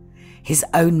him, his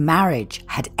own marriage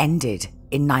had ended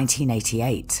in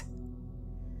 1988.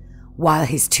 While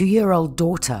his 2-year-old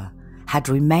daughter had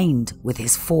remained with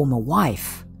his former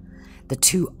wife, the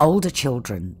 2 older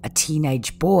children, a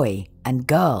teenage boy and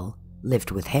girl,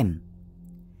 lived with him.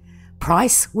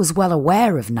 Price was well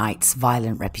aware of Knight's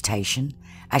violent reputation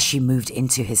as she moved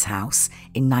into his house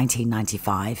in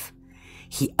 1995.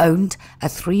 He owned a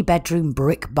 3-bedroom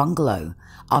brick bungalow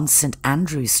on St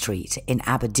Andrew Street in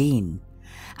Aberdeen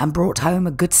and brought home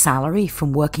a good salary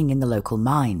from working in the local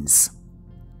mines.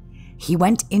 He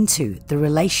went into the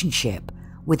relationship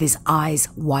with his eyes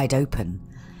wide open,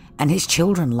 and his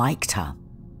children liked her.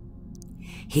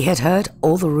 He had heard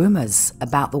all the rumours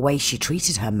about the way she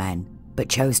treated her men, but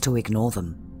chose to ignore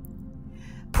them.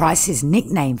 Price's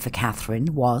nickname for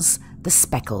Katherine was the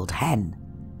Speckled Hen.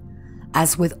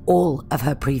 As with all of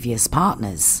her previous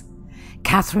partners,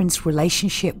 Katherine's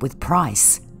relationship with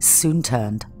Price soon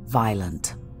turned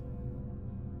violent.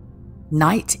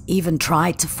 Knight even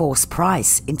tried to force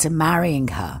Price into marrying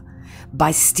her by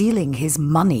stealing his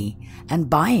money and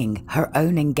buying her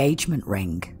own engagement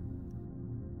ring.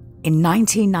 In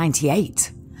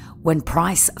 1998, When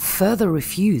Price further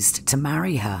refused to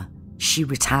marry her, she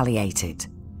retaliated.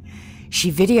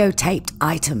 She videotaped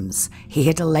items he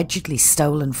had allegedly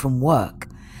stolen from work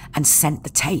and sent the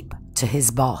tape to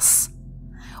his boss.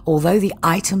 Although the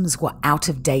items were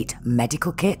out-of-date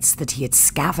medical kits that he had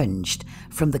scavenged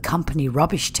from the company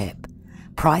rubbish tip,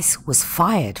 Price was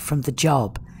fired from the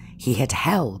job he had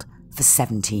held for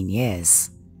 17 years.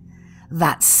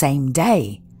 That same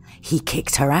day, he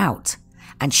kicked her out,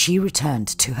 and she returned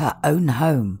to her own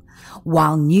home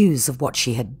while news of what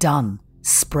she had done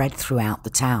spread throughout the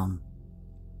town.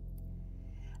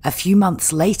 A few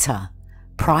months later,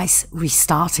 Price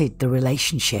restarted the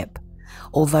relationship,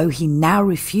 although he now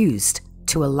refused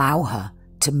to allow her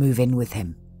to move in with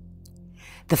him.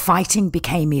 The fighting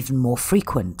became even more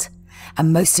frequent,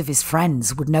 and most of his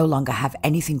friends would no longer have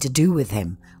anything to do with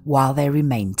him while they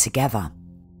remained together.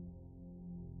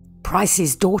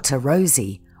 Price's daughter,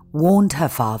 Rosie, warned her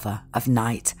father of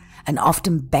Knight and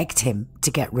often begged him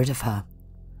to get rid of her.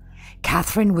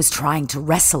 Katherine was trying to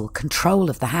wrestle control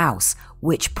of the house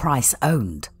which Price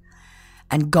owned,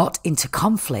 and got into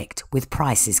conflict with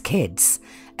Price's kids,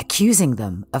 accusing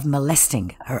them of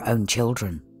molesting her own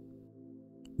children.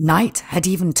 Knight had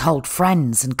even told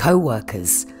friends and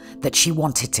co-workers that she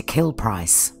wanted to kill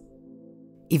Price.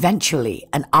 Eventually,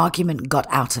 an argument got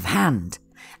out of hand,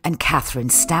 and Katherine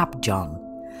stabbed John.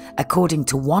 According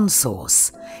to one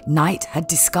source, Knight had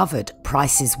discovered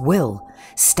Price's will,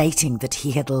 stating that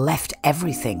he had left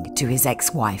everything to his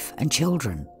ex-wife and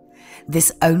children.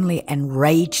 This only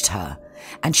enraged her,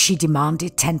 and she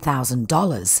demanded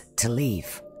 $10,000 to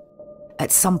leave.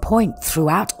 At some point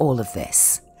throughout all of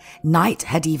this, Knight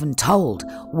had even told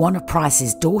one of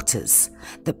Price's daughters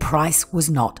that Price was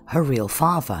not her real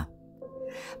father.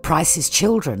 Price's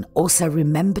children also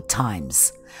remembered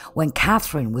times when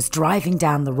Katherine was driving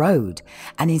down the road,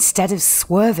 and instead of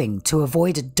swerving to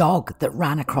avoid a dog that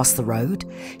ran across the road,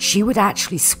 she would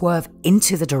actually swerve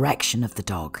into the direction of the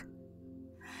dog.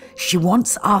 She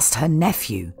once asked her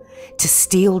nephew to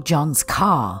steal John's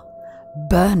car,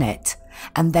 burn it,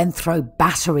 and then throw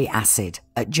battery acid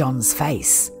at John's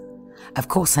face. Of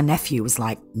course, her nephew was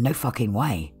like, no fucking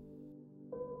way.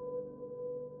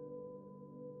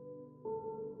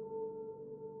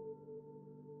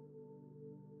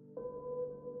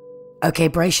 Okay,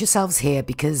 brace yourselves here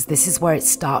because this is where it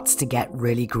starts to get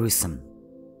really gruesome.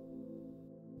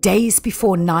 Days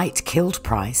before Knight killed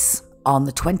Price, on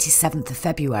the 27th of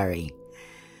February,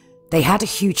 they had a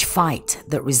huge fight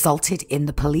that resulted in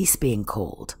the police being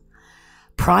called.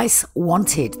 Price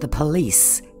wanted the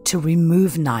police to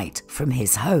remove Knight from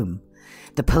his home.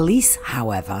 The police,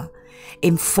 however,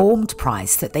 informed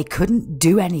Price that they couldn't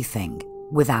do anything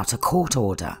without a court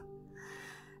order.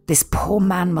 This poor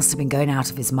man must have been going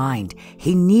out of his mind.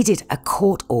 He needed a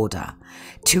court order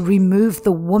to remove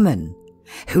the woman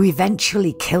who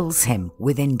eventually kills him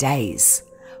within days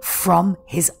from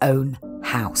his own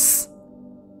house.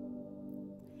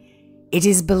 It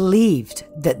is believed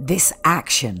that this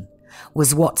action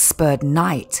was what spurred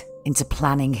Knight into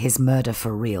planning his murder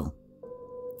for real.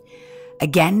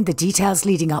 Again, the details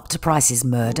leading up to Price's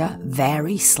murder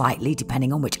vary slightly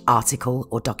depending on which article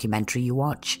or documentary you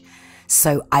watch,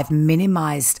 so I've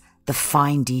minimized the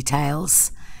fine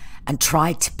details and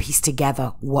tried to piece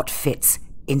together what fits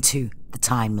into the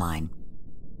timeline.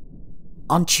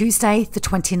 On Tuesday, the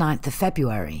 29th of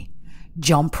February,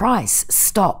 John Price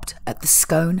stopped at the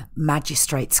Scone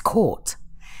Magistrates Court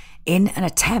in an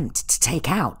attempt to take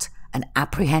out an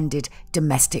apprehended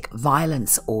domestic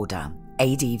violence order,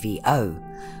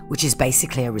 ADVO, which is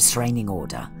basically a restraining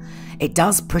order. It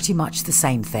does pretty much the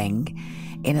same thing.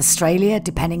 In Australia,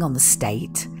 depending on the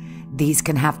state, these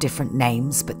can have different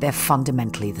names, but they're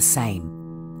fundamentally the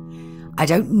same. I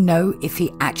don't know if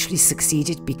he actually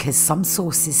succeeded because some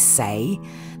sources say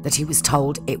that he was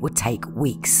told it would take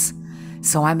weeks.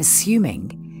 So I'm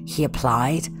assuming he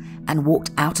applied and walked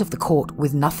out of the court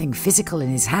with nothing physical in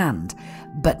his hand,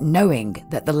 but knowing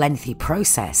that the lengthy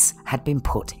process had been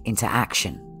put into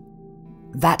action.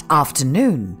 That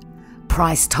afternoon,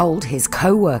 Price told his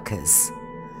co-workers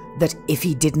that if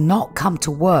he did not come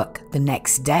to work the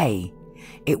next day,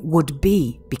 it would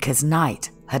be because Knight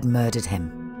had murdered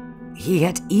him. He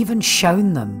had even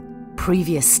shown them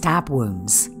previous stab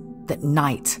wounds that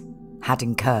Knight had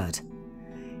incurred.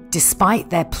 Despite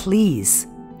their pleas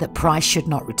that Price should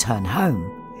not return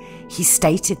home, he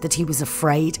stated that he was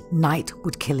afraid Knight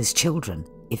would kill his children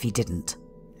if he didn't.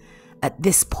 At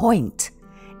this point,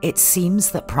 it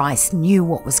seems that Price knew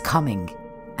what was coming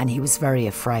and he was very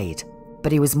afraid.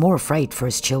 But he was more afraid for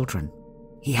his children.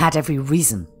 He had every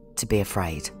reason to be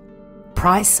afraid.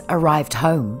 Price arrived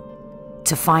home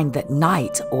to find that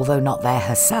Knight, although not there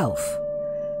herself,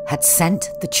 had sent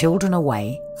the children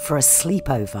away for a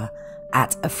sleepover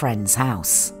at a friend's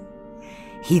house.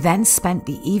 He then spent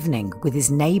the evening with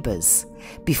his neighbours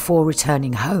before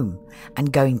returning home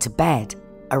and going to bed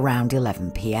around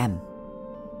 11 p.m.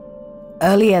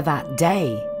 Earlier that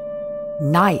day,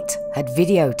 Knight had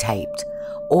videotaped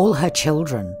all her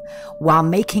children while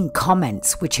making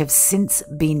comments which have since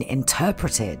been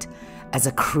interpreted as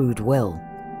a crude will.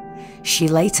 She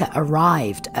later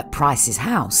arrived at Price's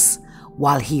house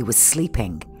while he was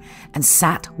sleeping and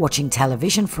sat watching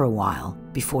television for a while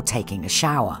before taking a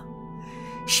shower.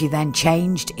 She then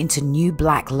changed into new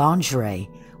black lingerie,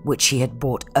 which she had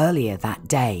bought earlier that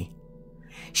day.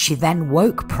 She then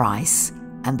woke Price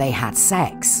and they had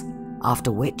sex,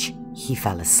 after which he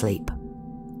fell asleep.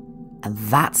 And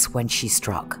that's when she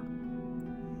struck.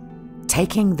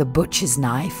 Taking the butcher's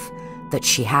knife that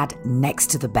she had next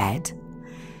to the bed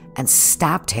and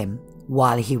stabbed him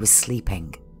while he was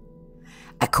sleeping.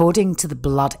 According to the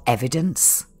blood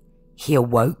evidence, he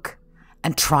awoke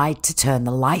and tried to turn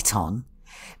the light on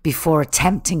before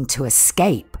attempting to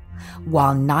escape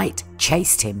while Knight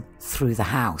chased him through the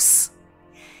house.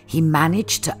 He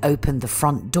managed to open the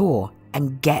front door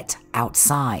and get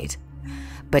outside,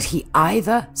 but he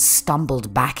either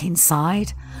stumbled back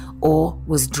inside or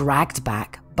was dragged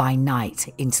back by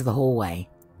Knight into the hallway,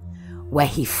 where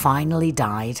he finally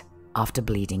died after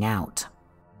bleeding out.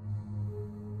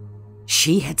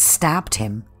 She had stabbed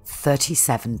him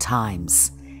 37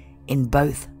 times in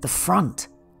both the front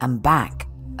and back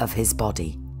of his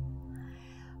body.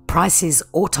 Price's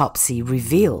autopsy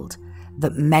revealed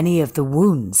that many of the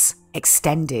wounds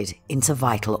extended into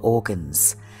vital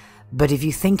organs, but if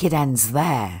you think it ends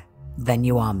there, then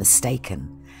you are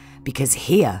mistaken, because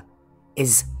here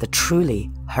is the truly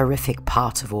horrific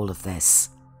part of all of this.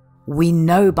 We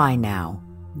know by now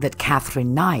that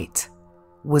Katherine Knight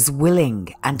was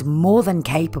willing and more than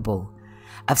capable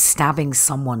of stabbing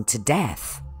someone to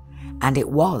death, and it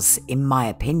was, in my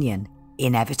opinion,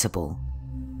 inevitable.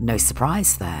 No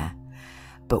surprise there.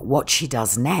 But what she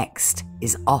does next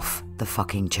is off the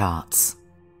fucking charts.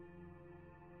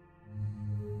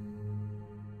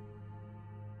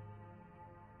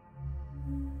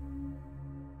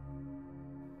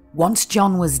 Once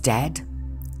John was dead,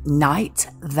 Knight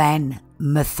then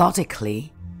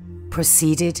methodically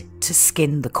proceeded to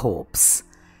skin the corpse,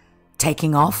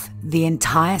 taking off the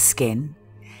entire skin,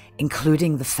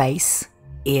 including the face,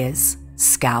 ears,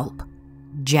 scalp,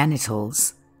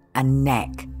 genitals, and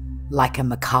neck, like a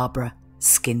macabre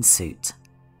skin suit.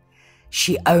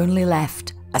 She only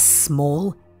left a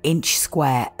small inch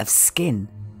square of skin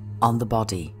on the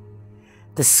body.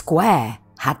 The square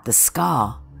had the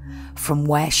scar from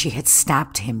where she had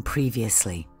stabbed him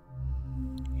previously.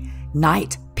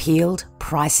 Knight peeled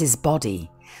Price's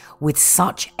body with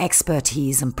such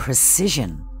expertise and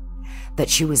precision that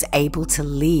she was able to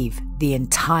leave the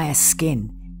entire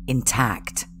skin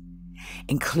intact,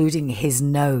 including his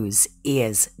nose,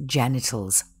 ears,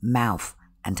 genitals, mouth,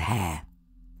 and hair.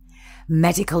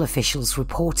 Medical officials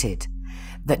reported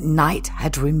that Knight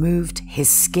had removed his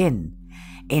skin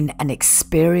in an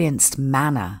experienced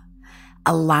manner,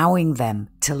 allowing them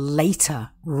to later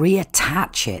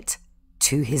reattach it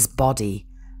to his body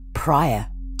prior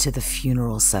to the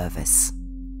funeral service.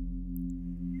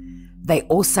 They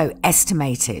also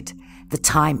estimated the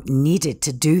time needed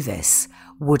to do this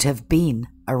would have been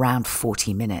around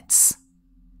 40 minutes.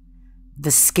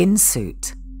 The skin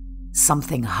suit,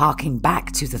 something harking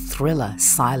back to the thriller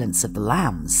Silence of the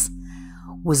Lambs,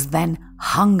 was then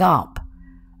hung up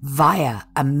via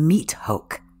a meat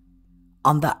hook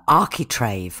on the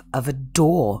architrave of a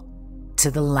door to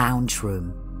the lounge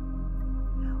room.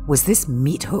 Was this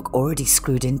meat hook already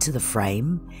screwed into the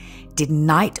frame? Did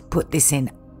Knight put this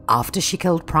in after she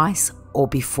killed Price or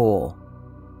before?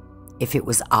 If it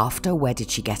was after, where did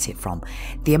she get it from?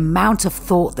 The amount of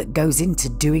thought that goes into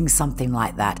doing something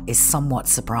like that is somewhat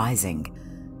surprising.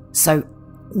 So,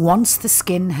 once the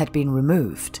skin had been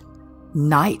removed,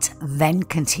 Knight then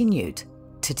continued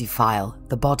to defile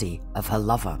the body of her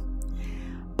lover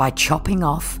by chopping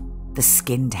off the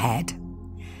skinned head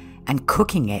and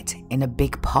cooking it in a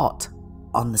big pot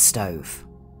on the stove.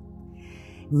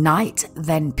 Knight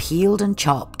then peeled and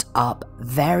chopped up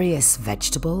various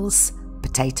vegetables,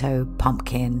 potato,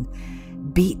 pumpkin,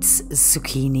 beets,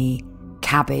 zucchini,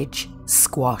 cabbage,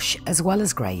 squash, as well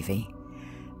as gravy,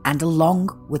 and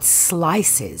along with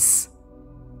slices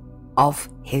of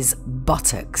his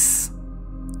buttocks,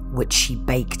 which she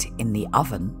baked in the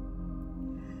oven,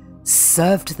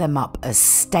 served them up as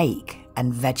steak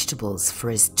and vegetables for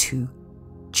his two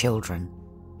children,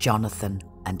 Jonathan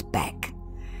and Beck,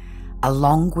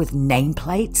 along with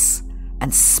nameplates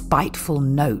and spiteful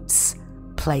notes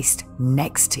placed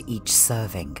next to each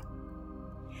serving.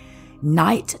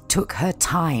 Knight took her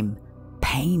time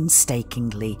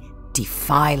painstakingly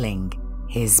defiling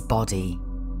his body.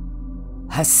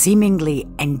 Her seemingly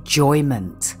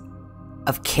enjoyment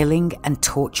of killing and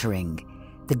torturing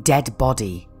the dead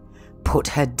body put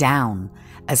her down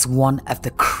as one of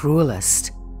the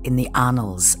cruelest in the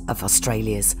annals of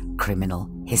Australia's criminal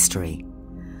history.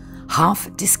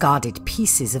 Half-discarded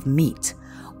pieces of meat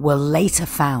were later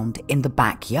found in the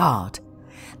backyard,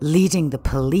 leading the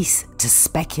police to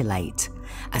speculate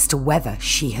as to whether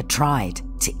she had tried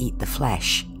to eat the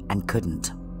flesh and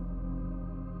couldn't.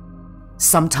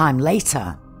 Sometime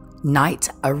later, Knight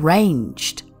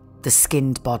arranged the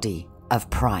skinned body of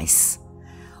Price,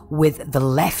 with the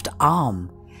left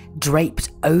arm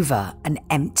draped over an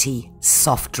empty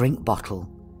soft drink bottle,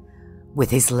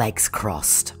 with his legs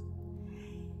crossed.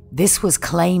 This was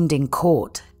claimed in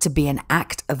court to be an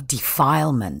act of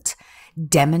defilement,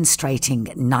 demonstrating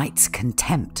Knight's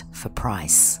contempt for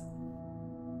Price.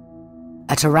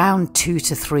 At around 2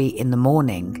 to 3 in the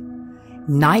morning,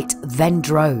 Knight then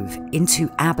drove into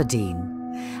Aberdeen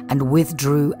and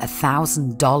withdrew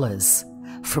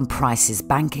 $1,000 from Price's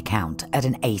bank account at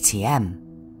an ATM.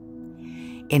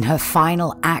 In her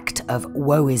final act of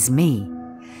woe is me,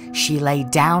 she lay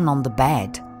down on the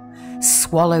bed,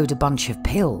 swallowed a bunch of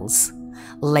pills,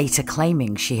 later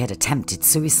claiming she had attempted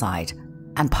suicide,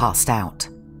 and passed out.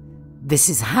 This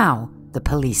is how the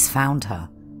police found her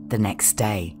the next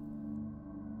day.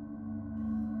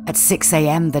 At 6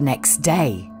 a.m. the next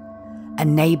day, a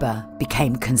neighbour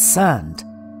became concerned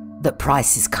that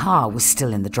Price's car was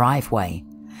still in the driveway,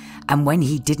 and when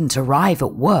he didn't arrive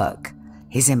at work,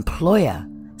 his employer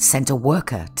sent a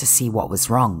worker to see what was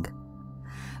wrong.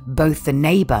 Both the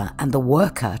neighbour and the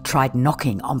worker tried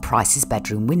knocking on Price's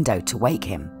bedroom window to wake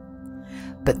him,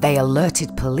 but they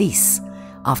alerted police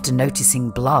after noticing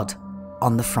blood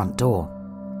on the front door.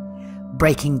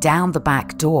 Breaking down the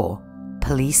back door,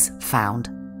 police found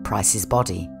Price's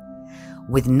body,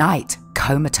 with Knight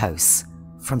comatose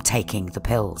from taking the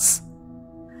pills.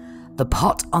 The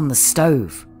pot on the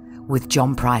stove with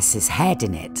John Price's head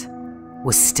in it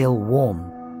was still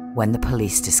warm when the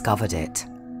police discovered it,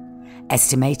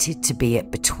 estimated to be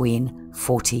at between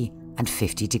 40 and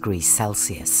 50 degrees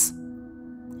Celsius,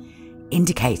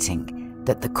 indicating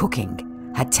that the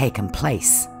cooking had taken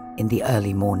place in the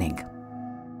early morning.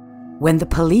 When the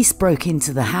police broke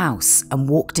into the house and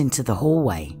walked into the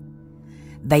hallway,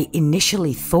 they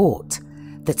initially thought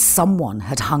that someone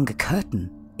had hung a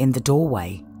curtain in the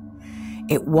doorway.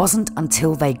 It wasn't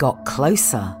until they got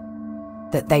closer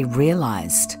that they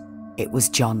realized it was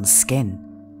John's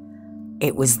skin.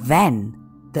 It was then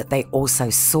that they also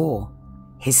saw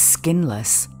his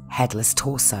skinless, headless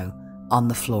torso on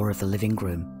the floor of the living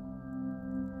room.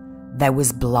 There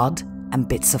was blood and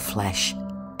bits of flesh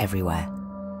everywhere.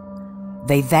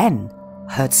 They then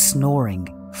heard snoring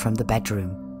from the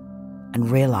bedroom and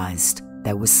realized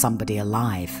there was somebody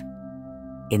alive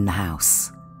in the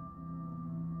house.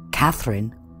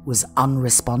 Katherine was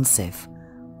unresponsive,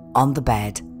 on the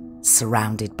bed,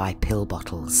 surrounded by pill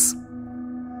bottles.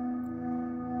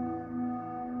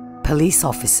 Police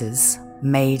officers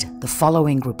made the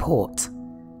following report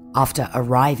after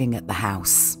arriving at the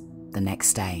house the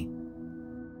next day.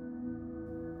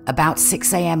 About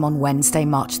 6 a.m. on Wednesday,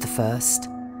 March the 1st,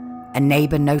 a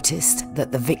neighbour noticed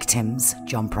that the victim's,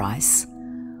 John Price,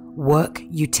 work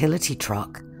utility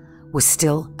truck was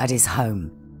still at his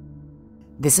home.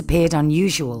 This appeared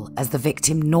unusual as the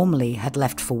victim normally had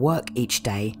left for work each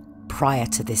day prior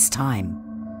to this time.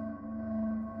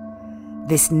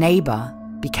 This neighbour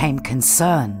became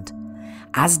concerned,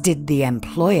 as did the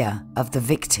employer of the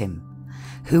victim,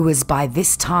 who was by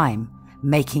this time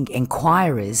making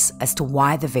inquiries as to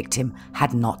why the victim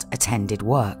had not attended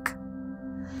work.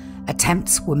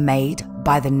 Attempts were made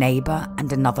by the neighbour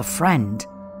and another friend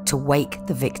to wake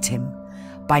the victim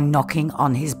by knocking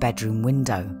on his bedroom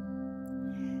window.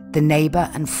 The neighbour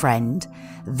and friend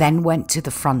then went to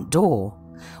the front door,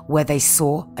 where they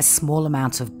saw a small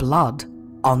amount of blood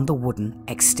on the wooden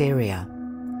exterior.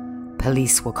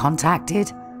 Police were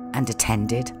contacted and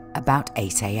attended about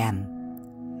 8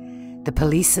 a.m. The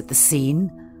police at the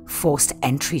scene forced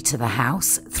entry to the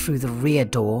house through the rear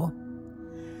door.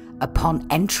 Upon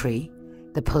entry,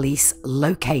 the police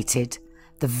located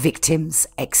the victim's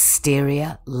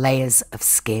exterior layers of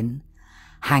skin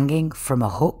hanging from a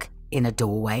hook in a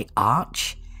doorway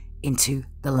arch into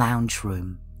the lounge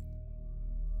room.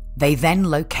 They then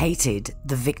located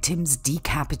the victim's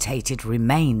decapitated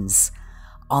remains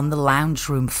on the lounge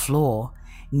room floor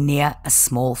near a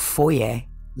small foyer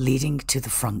leading to the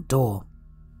front door.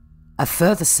 A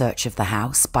further search of the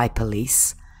house by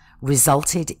police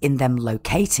resulted in them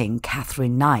locating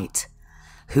Katherine Knight,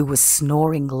 who was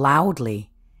snoring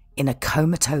loudly in a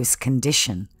comatose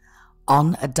condition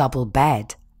on a double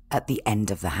bed at the end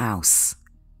of the house.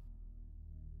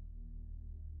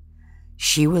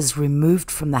 She was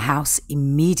removed from the house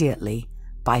immediately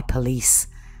by police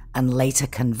and later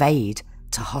conveyed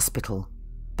to hospital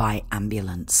by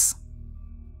ambulance.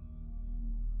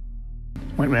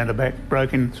 Went round the back,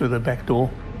 broke in through the back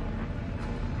door.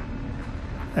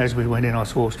 As we went in, I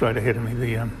saw straight ahead of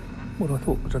me what I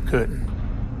thought was a curtain.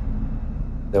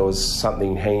 There was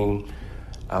something hanging,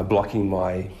 blocking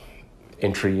my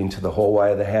entry into the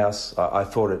hallway of the house. I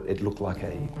thought it looked like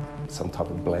some type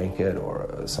of blanket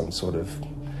or some sort of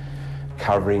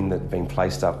covering that had been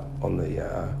placed up on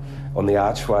the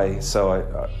archway.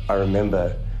 So I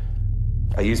remember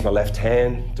I used my left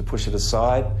hand to push it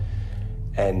aside,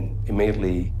 and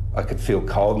immediately I could feel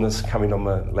coldness coming on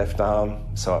my left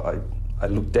arm. So I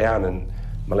looked down and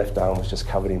my left arm was just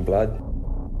covered in blood.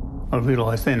 I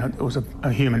realised then it was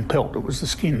a human pelt. It was the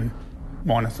skin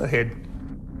minus the head.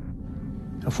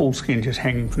 A full skin just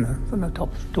hanging from the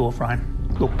top door frame.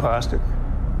 Looked past it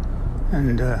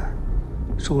and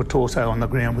saw a torso on the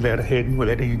ground without a head and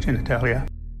without any genitalia.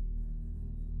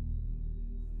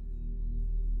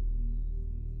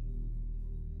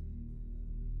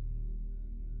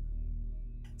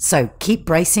 So keep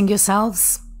bracing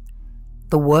yourselves.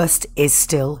 The worst is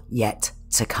still yet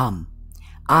to come.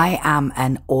 I am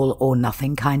an all or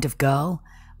nothing kind of girl.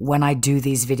 When I do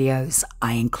these videos,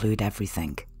 I include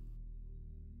everything.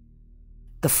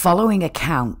 The following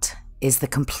account is the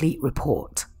complete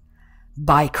report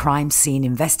by crime scene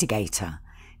investigator,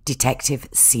 Detective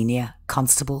Senior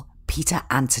Constable Peter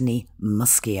Anthony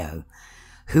Muschio,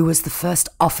 who was the first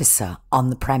officer on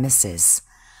the premises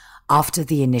after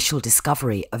the initial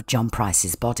discovery of John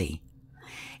Price's body.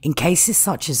 In cases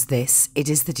such as this, it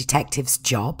is the detective's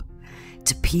job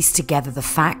to piece together the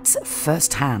facts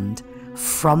firsthand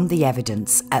from the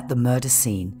evidence at the murder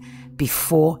scene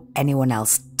before anyone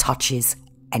else touches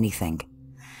anything.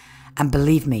 And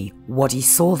believe me, what he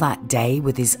saw that day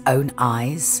with his own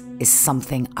eyes is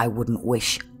something I wouldn't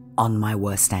wish on my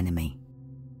worst enemy.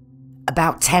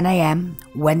 About 10 a.m,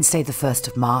 Wednesday the 1st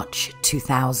of March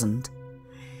 2000,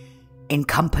 in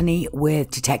company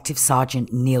with Detective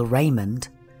Sergeant Neil Raymond,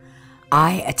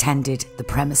 I attended the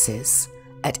premises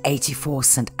at 84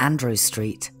 St Andrew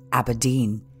Street,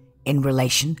 Aberdeen, in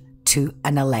relation to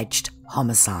an alleged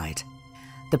homicide.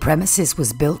 The premises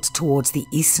was built towards the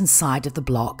eastern side of the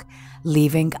block,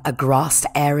 leaving a grassed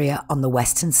area on the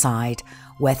western side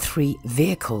where 3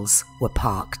 vehicles were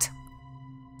parked.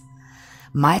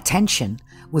 My attention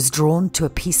was drawn to a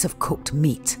piece of cooked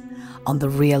meat on the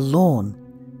rear lawn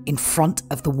in front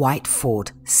of the white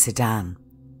Ford sedan.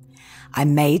 I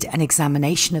made an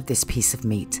examination of this piece of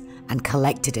meat and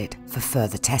collected it for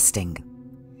further testing.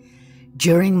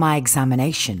 During my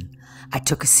examination, I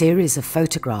took a series of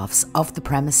photographs of the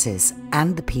premises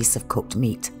and the piece of cooked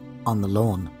meat on the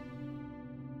lawn.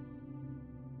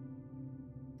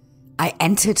 I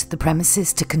entered the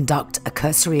premises to conduct a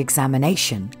cursory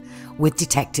examination with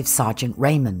Detective Sergeant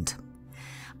Raymond.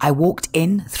 I walked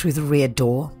in through the rear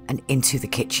door and into the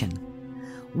kitchen.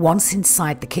 Once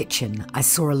inside the kitchen, I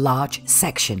saw a large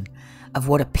section of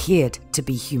what appeared to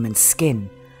be human skin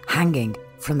hanging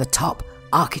from the top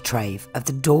architrave of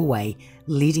the doorway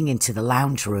leading into the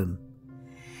lounge room.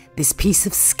 This piece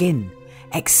of skin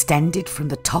extended from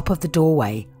the top of the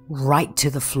doorway right to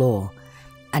the floor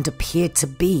and appeared to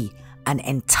be an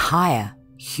entire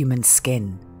human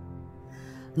skin.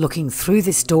 Looking through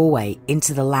this doorway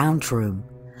into the lounge room,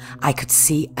 I could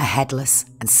see a headless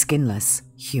and skinless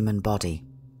human body.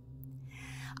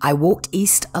 I walked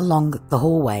east along the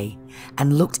hallway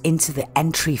and looked into the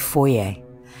entry foyer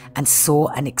and saw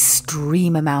an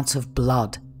extreme amount of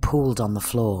blood pooled on the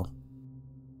floor.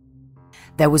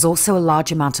 There was also a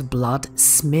large amount of blood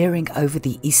smearing over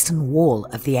the eastern wall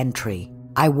of the entry.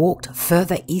 I walked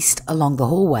further east along the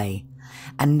hallway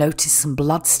and noticed some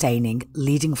blood staining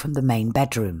leading from the main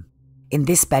bedroom. In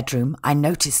this bedroom, I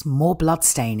noticed more blood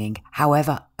staining,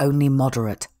 however, only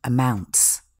moderate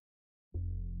amounts.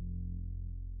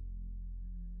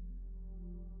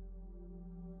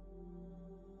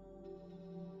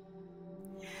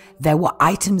 There were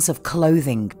items of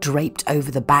clothing draped over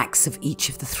the backs of each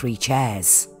of the 3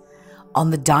 chairs.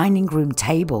 On the dining room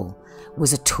table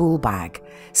was a tool bag,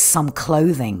 some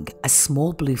clothing, a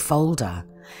small blue folder,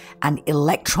 an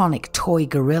electronic toy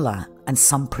gorilla, and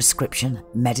some prescription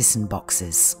medicine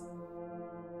boxes.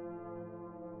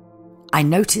 I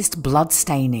noticed blood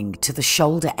staining to the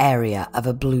shoulder area of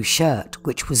a blue shirt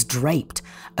which was draped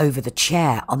over the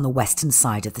chair on the western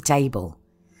side of the table.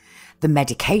 The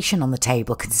medication on the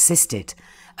table consisted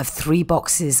of 3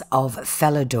 boxes of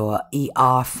Felodor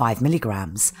ER 5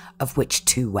 mg, of which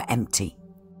 2 were empty.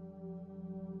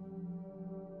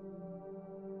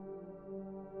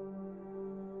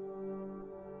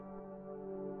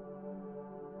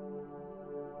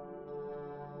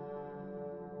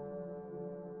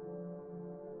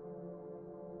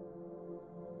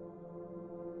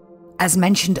 As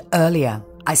mentioned earlier,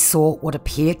 I saw what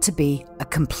appeared to be a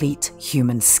complete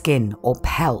human skin or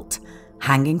pelt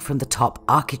hanging from the top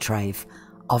architrave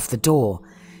of the door,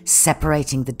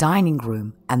 separating the dining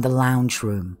room and the lounge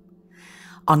room.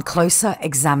 On closer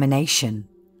examination,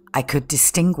 I could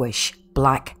distinguish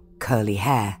black curly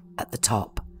hair at the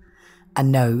top, a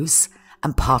nose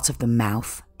and part of the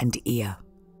mouth and ear.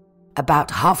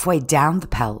 About halfway down the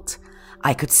pelt,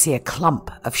 I could see a clump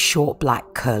of short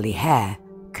black curly hair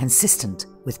consistent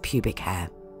with pubic hair.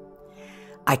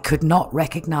 I could not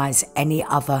recognize any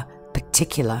other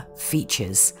particular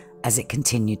features as it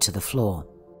continued to the floor.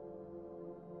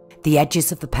 The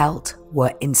edges of the pelt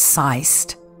were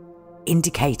incised,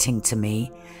 indicating to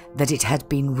me that it had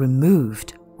been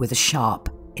removed with a sharp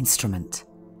instrument.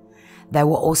 There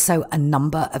were also a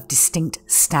number of distinct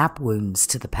stab wounds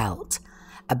to the pelt,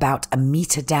 about a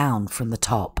meter down from the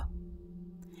top.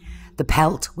 The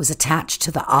pelt was attached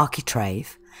to the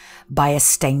architrave by a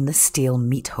stainless steel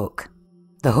meat hook.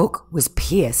 The hook was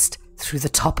pierced through the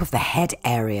top of the head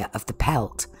area of the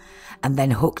pelt and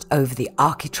then hooked over the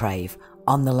architrave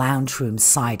on the lounge room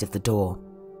side of the door.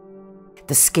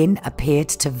 The skin appeared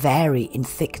to vary in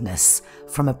thickness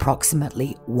from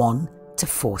approximately 1 to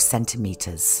 4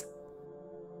 centimeters.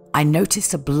 I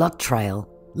noticed a blood trail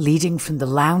leading from the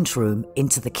lounge room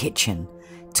into the kitchen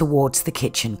towards the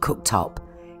kitchen cooktop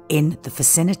in the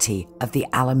vicinity of the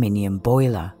aluminium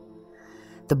boiler.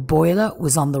 The boiler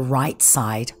was on the right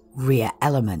side rear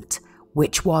element,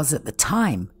 which was at the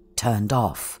time turned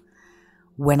off.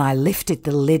 When I lifted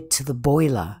the lid to the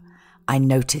boiler, I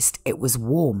noticed it was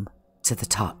warm to the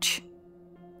touch.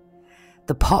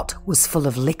 The pot was full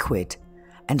of liquid,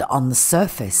 and on the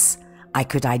surface I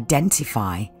could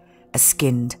identify a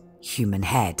skinned human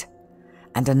head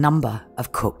and a number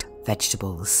of cooked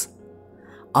vegetables.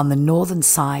 On the northern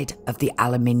side of the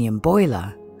aluminium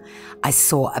boiler, I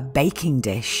saw a baking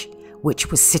dish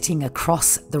which was sitting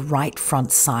across the right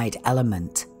front side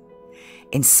element.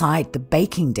 Inside the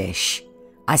baking dish,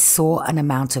 I saw an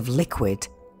amount of liquid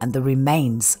and the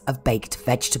remains of baked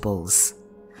vegetables.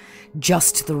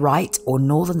 Just to the right or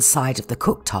northern side of the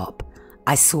cooktop,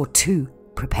 I saw 2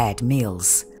 prepared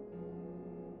meals.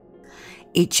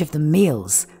 Each of the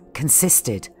meals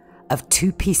consisted of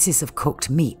 2 pieces of cooked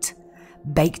meat,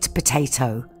 baked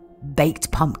potato,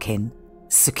 baked pumpkin,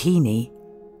 zucchini,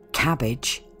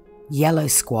 cabbage, yellow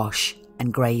squash,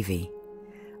 and gravy.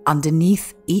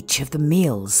 Underneath each of the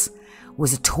meals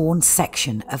was a torn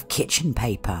section of kitchen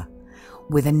paper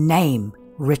with a name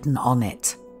written on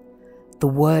it. The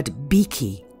word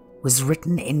Beaky was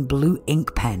written in blue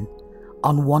ink pen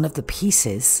on one of the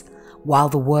pieces, while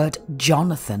the word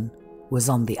Jonathan was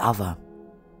on the other.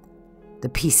 The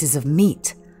pieces of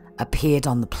meat appeared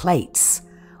on the plates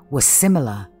were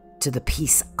similar to the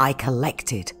piece I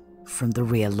collected from the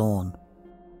rear lawn.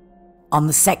 On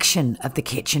the section of the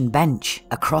kitchen bench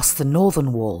across the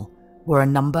northern wall were a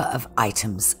number of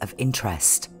items of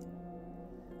interest.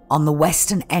 On the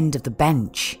western end of the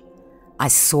bench, I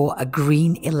saw a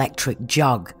green electric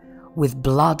jug with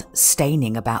blood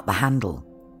staining about the handle.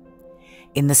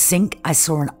 In the sink, I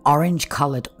saw an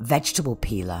orange-coloured vegetable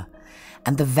peeler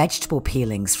and the vegetable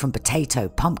peelings from potato,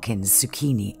 pumpkins,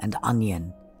 zucchini, and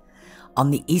onion.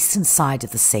 On the eastern side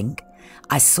of the sink,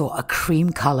 I saw a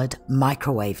cream-coloured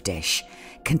microwave dish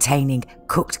containing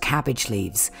cooked cabbage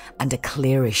leaves and a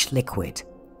clearish liquid.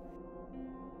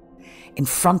 In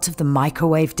front of the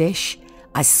microwave dish,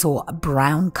 I saw a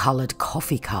brown-coloured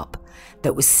coffee cup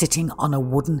that was sitting on a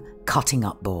wooden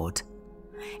cutting-up board.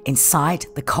 Inside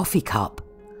the coffee cup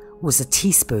was a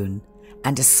teaspoon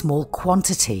and a small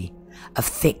quantity of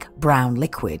thick brown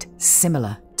liquid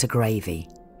similar to gravy.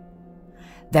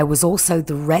 There was also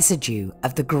the residue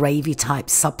of the gravy-type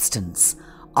substance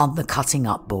on the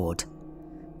cutting-up board.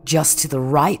 Just to the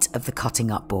right of the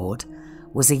cutting-up board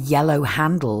was a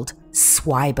yellow-handled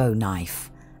Swibo knife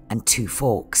and 2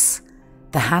 forks.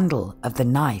 The handle of the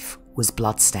knife was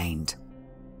blood-stained.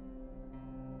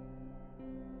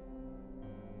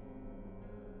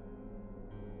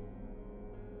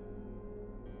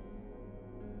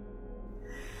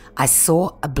 I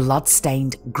saw a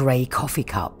blood-stained grey coffee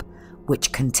cup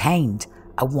which contained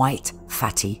a white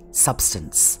fatty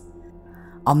substance.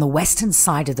 On the western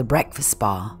side of the breakfast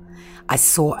bar, I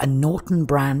saw a Norton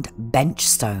brand bench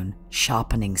stone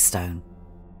sharpening stone.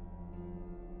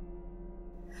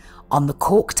 On the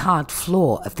cork-tiled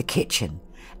floor of the kitchen,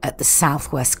 at the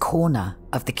southwest corner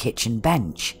of the kitchen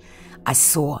bench, I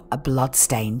saw a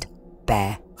blood-stained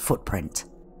bare footprint.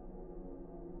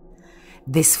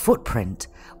 This footprint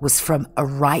was from a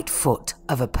right foot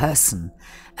of a person,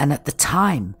 and at the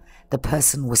time, the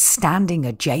person was standing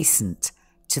adjacent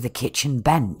to the kitchen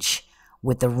bench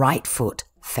with the right foot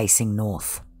facing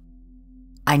north.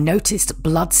 I noticed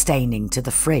blood staining to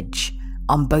the fridge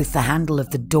on both the handle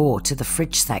of the door to the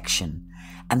fridge section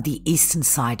and the eastern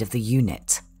side of the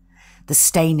unit. The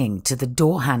staining to the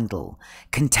door handle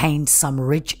contained some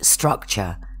ridge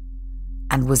structure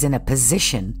and was in a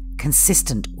position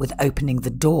consistent with opening the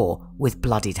door with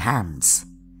bloodied hands.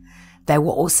 There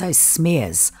were also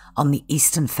smears on the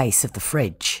eastern face of the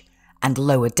fridge, and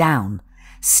lower down,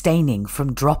 staining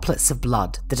from droplets of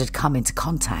blood that had come into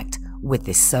contact with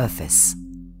this surface.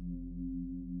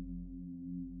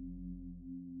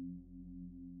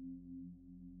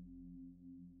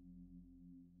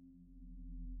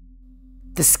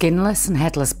 The skinless and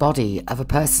headless body of a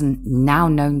person now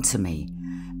known to me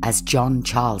as John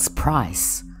Charles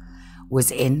Price was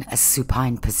in a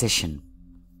supine position,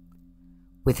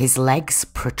 with his legs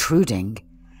protruding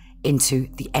into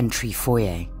the entry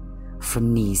foyer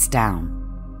from knees down.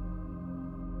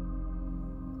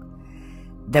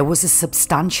 There was a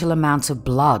substantial amount of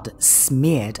blood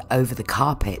smeared over the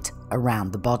carpet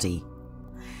around the body.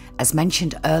 As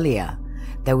mentioned earlier,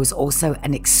 there was also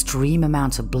an extreme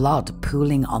amount of blood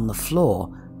pooling on the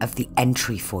floor of the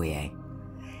entry foyer.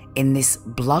 In this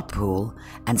blood pool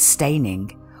and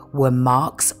staining were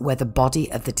marks where the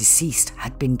body of the deceased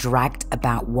had been dragged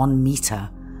about 1 meter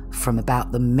from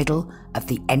about the middle of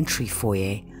the entry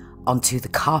foyer onto the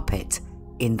carpet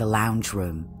in the lounge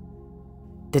room.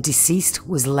 The deceased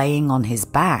was laying on his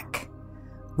back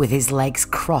with his legs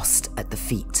crossed at the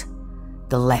feet.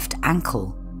 The left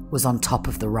ankle was on top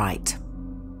of the right.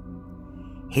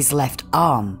 His left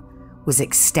arm was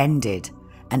extended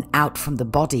and out from the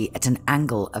body at an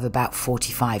angle of about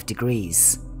 45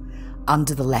 degrees.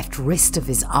 Under the left wrist of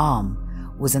his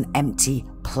arm was an empty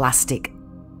plastic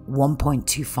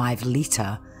 1.25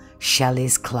 litre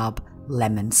Shelley's Club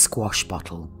lemon squash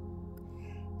bottle.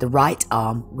 The right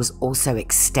arm was also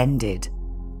extended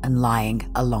and lying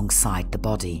alongside the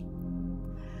body.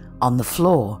 On the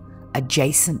floor,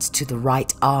 adjacent to the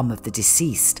right arm of the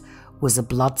deceased, was a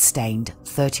blood-stained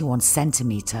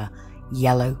 31cm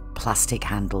yellow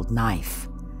plastic-handled knife.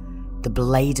 The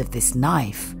blade of this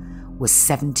knife was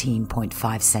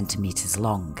 17.5 centimeters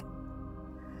long.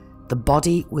 The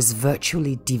body was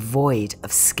virtually devoid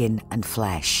of skin and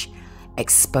flesh,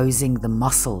 exposing the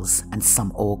muscles and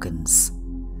some organs.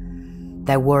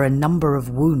 There were a number of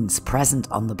wounds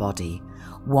present on the body,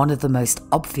 one of the most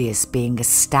obvious being a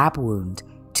stab wound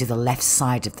to the left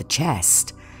side of the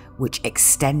chest, which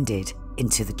extended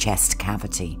into the chest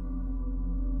cavity.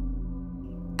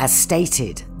 As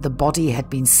stated, the body had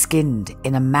been skinned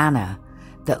in a manner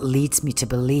that leads me to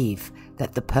believe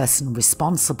that the person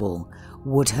responsible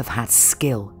would have had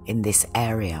skill in this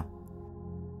area.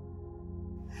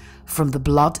 From the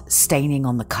blood staining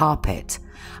on the carpet,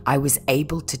 I was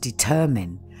able to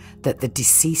determine that the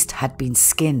deceased had been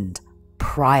skinned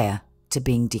prior to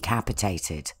being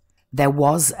decapitated. There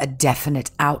was a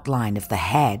definite outline of the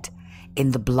head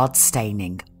in the blood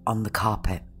staining on the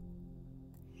carpet.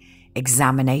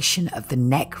 Examination of the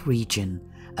neck region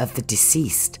of the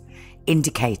deceased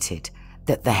indicated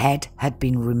that the head had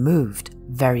been removed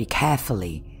very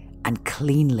carefully and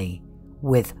cleanly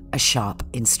with a sharp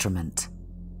instrument.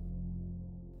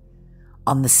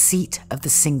 On the seat of the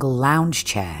single lounge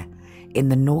chair in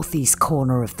the northeast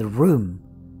corner of the room,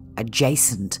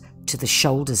 adjacent to the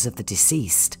shoulders of the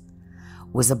deceased,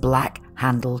 was a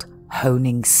black-handled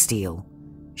honing steel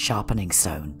sharpening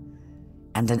stone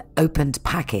and an opened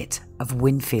packet of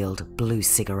Winfield blue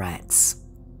cigarettes.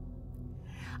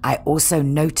 I also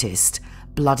noticed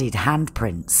bloodied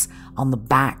handprints on the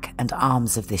back and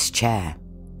arms of this chair.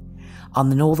 On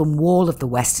the northern wall of the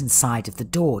western side of the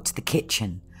door to the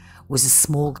kitchen was a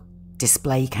small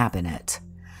display cabinet.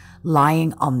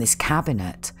 Lying on this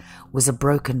cabinet was a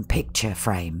broken picture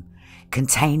frame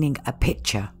containing a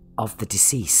picture of the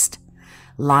deceased.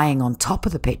 Lying on top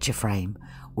of the picture frame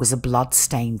was a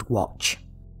blood-stained watch.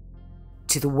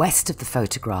 To the west of the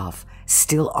photograph,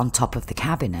 still on top of the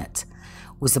cabinet,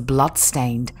 was a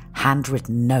blood-stained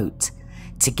handwritten note,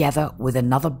 together with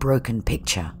another broken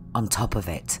picture on top of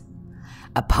it.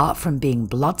 Apart from being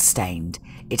blood-stained,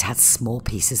 it had small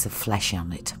pieces of flesh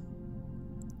on it.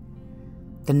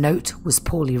 The note was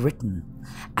poorly written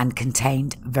and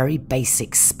contained very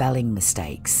basic spelling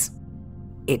mistakes.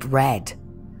 It read,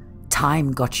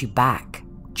 "Time got you back,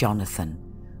 Jonathan,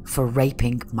 for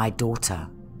raping my daughter.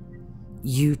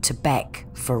 You to Beck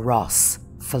for Ross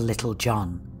for Little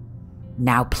John.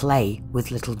 Now play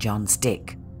with Little John's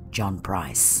dick, John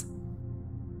Price."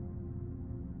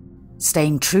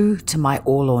 Staying true to my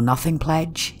all or nothing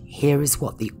pledge, here is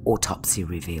what the autopsy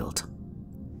revealed.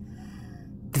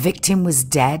 The victim was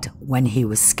dead when he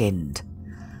was skinned.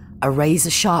 A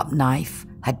razor-sharp knife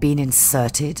had been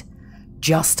inserted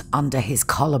just under his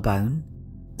collarbone,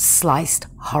 sliced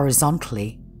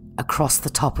horizontally across the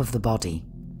top of the body,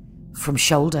 from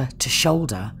shoulder to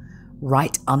shoulder,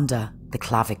 right under the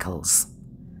clavicles.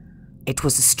 It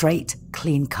was a straight,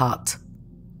 clean cut,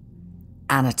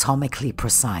 anatomically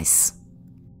precise.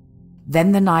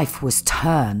 Then the knife was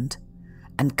turned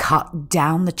and cut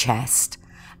down the chest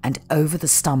and over the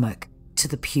stomach to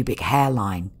the pubic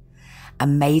hairline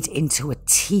and made into a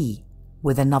T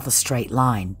with another straight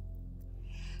line.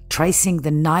 Tracing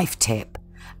the knife tip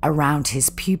around his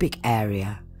pubic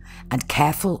area and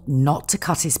careful not to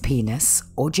cut his penis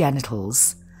or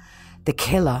genitals, the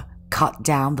killer cut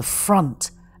down the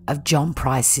front of John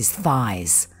Price's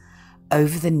thighs,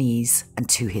 over the knees and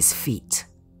to his feet.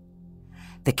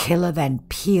 The killer then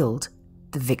peeled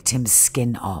the victim's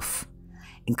skin off,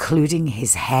 including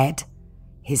his head,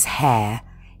 his hair,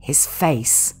 his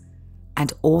face,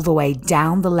 and all the way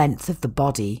down the length of the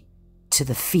body to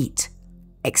the feet,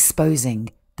 exposing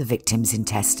the victim's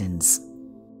intestines.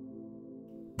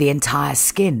 The entire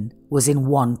skin was in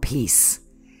one piece,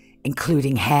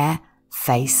 including hair,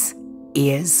 face,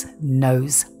 ears,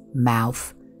 nose,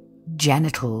 mouth,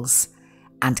 genitals,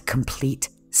 and complete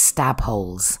stab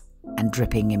holes and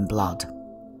dripping in blood.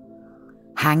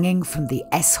 Hanging from the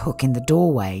S-hook in the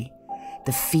doorway,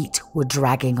 the feet were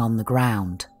dragging on the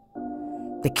ground.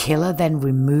 The killer then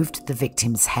removed the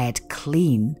victim's head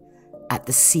clean at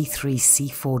the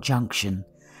C3-C4 junction,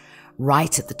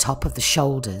 right at the top of the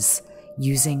shoulders,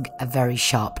 using a very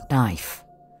sharp knife.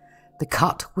 The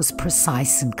cut was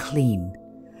precise and clean.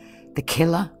 The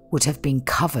killer would have been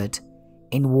covered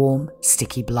in warm,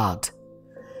 sticky blood.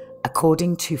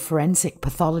 According to forensic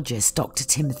pathologist Dr.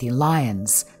 Timothy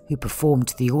Lyons, who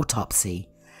performed the autopsy,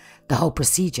 the whole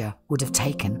procedure would have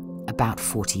taken about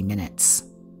 40 minutes.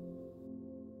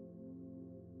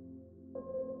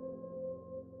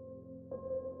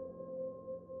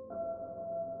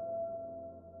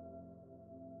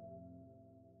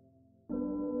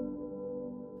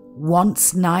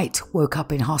 Once Knight woke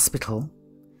up in hospital,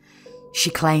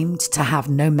 she claimed to have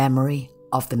no memory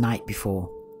of the night before.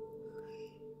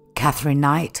 Katherine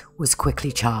Knight was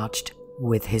quickly charged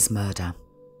with his murder.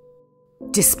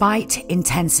 Despite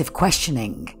intensive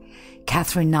questioning,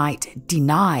 Katherine Knight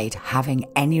denied having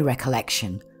any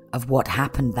recollection of what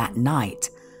happened that night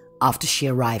after she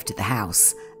arrived at the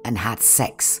house and had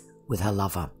sex with her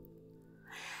lover.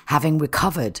 Having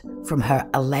recovered from her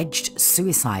alleged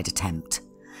suicide attempt,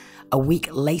 a week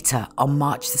later, on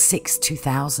March 6,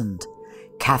 2000,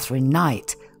 Katherine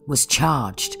Knight was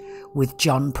charged with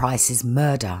John Price's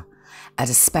murder at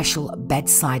a special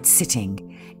bedside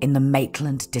sitting in the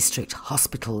Maitland District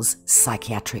Hospital's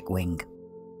psychiatric wing.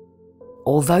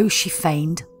 Although she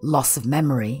feigned loss of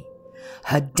memory,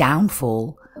 her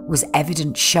downfall was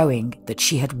evidence showing that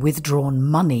she had withdrawn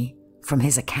money from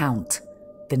his account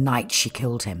the night she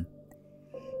killed him.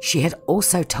 She had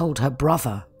also told her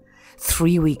brother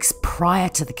 3 weeks prior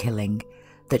to the killing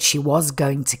that she was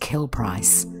going to kill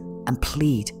Price and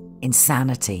plead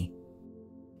insanity.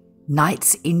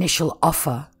 Knight's initial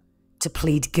offer to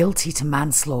plead guilty to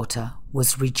manslaughter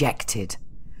was rejected.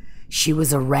 She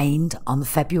was arraigned on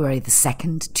February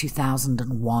 2nd,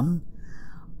 2001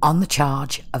 on the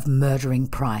charge of murdering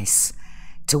Price,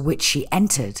 to which she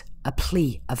entered a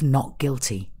plea of not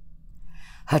guilty.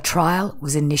 Her trial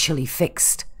was initially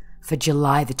fixed for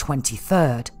July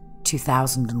 23rd,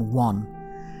 2001,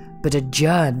 but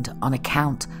adjourned on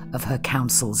account of her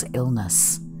counsel's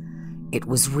illness. It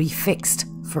was refixed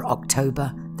for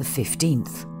October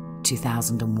 15th,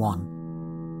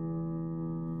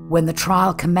 2001. When the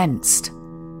trial commenced,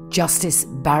 Justice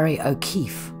Barry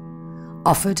O'Keefe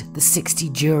offered the 60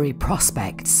 jury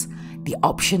prospects the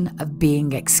option of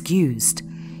being excused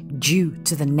due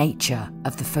to the nature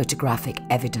of the photographic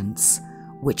evidence,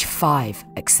 which 5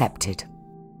 accepted.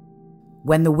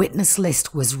 When the witness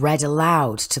list was read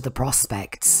aloud to the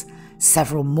prospects,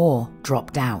 several more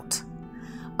dropped out,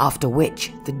 after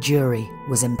which the jury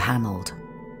was impaneled.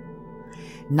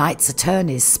 Knight's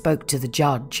attorneys spoke to the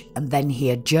judge and then he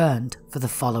adjourned for the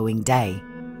following day.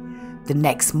 The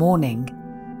next morning,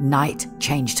 Knight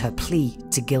changed her plea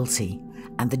to guilty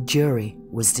and the jury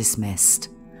was dismissed.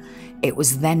 It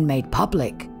was then made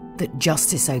public that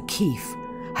Justice O'Keefe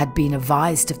had been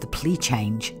advised of the plea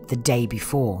change the day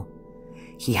before.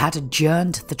 He had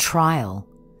adjourned the trial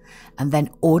and then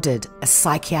ordered a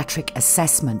psychiatric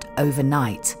assessment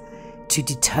overnight to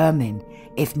determine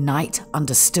if Knight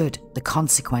understood the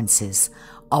consequences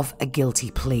of a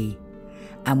guilty plea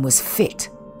and was fit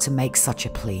to make such a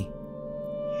plea.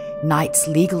 Knight's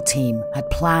legal team had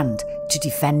planned to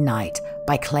defend Knight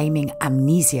by claiming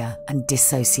amnesia and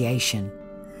dissociation,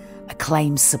 a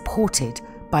claim supported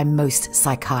by most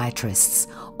psychiatrists,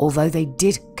 although they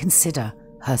did consider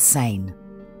her sane.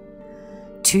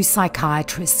 2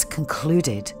 psychiatrists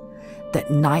concluded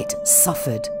that Knight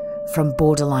suffered from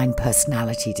borderline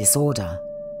personality disorder.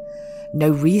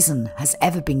 No reason has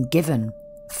ever been given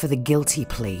for the guilty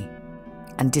plea,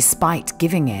 and despite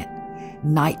giving it,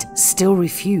 Knight still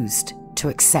refused to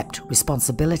accept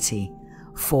responsibility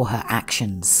for her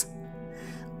actions.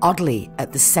 Oddly,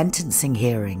 at the sentencing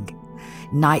hearing,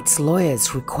 Knight's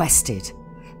lawyers requested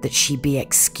that she be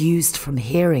excused from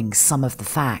hearing some of the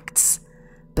facts,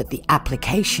 but the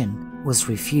application was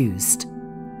refused.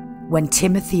 When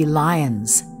Timothy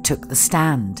Lyons took the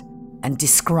stand and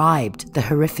described the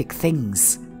horrific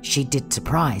things she did to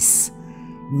Price,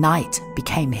 Knight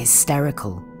became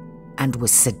hysterical and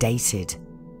was sedated.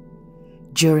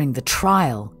 During the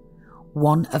trial,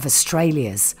 one of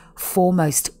Australia's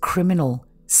foremost criminal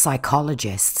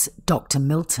psychologists, Dr.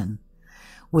 Milton,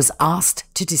 was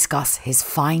asked to discuss his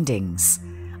findings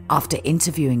after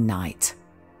interviewing Knight.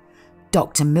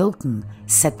 Dr. Milton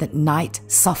said that Knight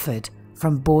suffered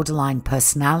from borderline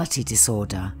personality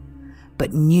disorder,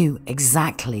 but knew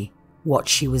exactly what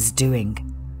she was doing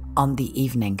on the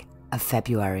evening of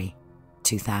February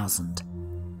 2000.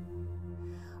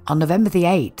 On November the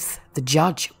 8th, the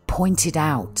judge pointed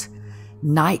out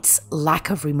Knight's lack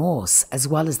of remorse, as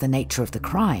well as the nature of the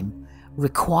crime,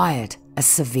 required a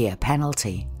severe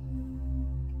penalty.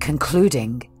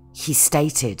 Concluding, he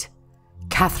stated,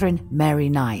 "Katherine Mary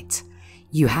Knight,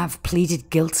 you have pleaded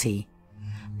guilty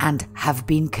and have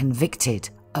been convicted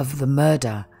of the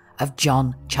murder of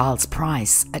John Charles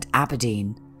Price at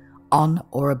Aberdeen on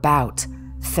or about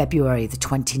February the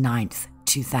 29th,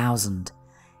 2000.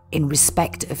 In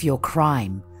respect of your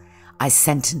crime, I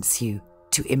sentence you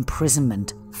to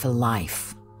imprisonment for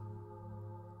life."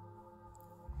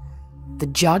 The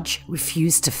judge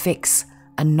refused to fix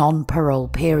a non-parole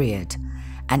period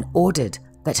and ordered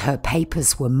that her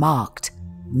papers were marked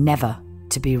never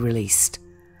to be released.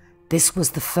 This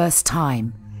was the first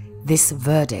time this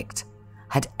verdict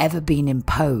had ever been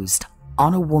imposed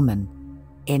on a woman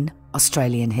in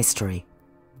Australian history.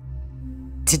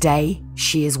 Today,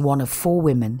 she is one of 4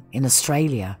 women in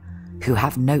Australia who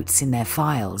have notes in their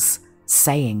files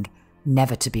saying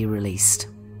never to be released.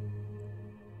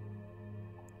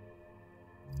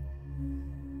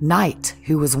 Knight,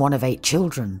 who was one of 8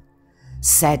 children,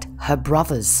 said her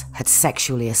brothers had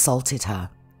sexually assaulted her.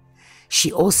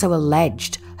 She also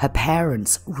alleged her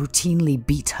parents routinely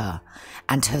beat her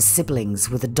and her siblings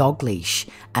with a dog leash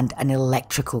and an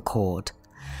electrical cord.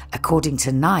 According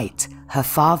to Knight, her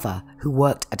father, who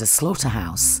worked at a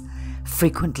slaughterhouse,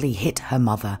 frequently hit her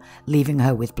mother, leaving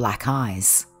her with black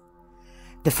eyes.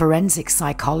 The forensic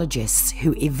psychologists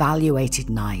who evaluated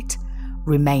Knight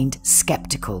remained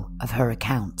skeptical of her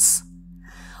accounts.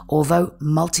 Although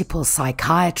multiple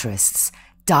psychiatrists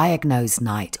diagnosed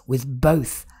Knight with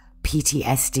both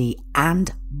PTSD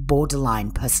and borderline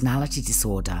personality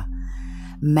disorder,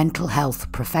 mental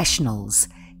health professionals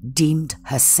deemed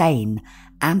her sane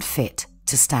and fit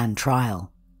to stand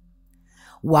trial.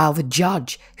 While the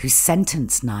judge who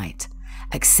sentenced Knight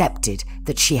accepted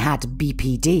that she had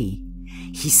BPD,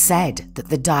 he said that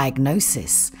the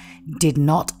diagnosis did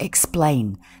not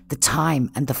explain the time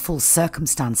and the full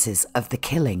circumstances of the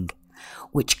killing,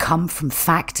 which come from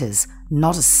factors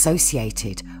not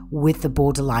associated with the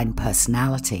borderline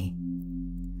personality.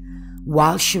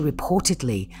 While she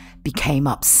reportedly became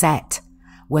upset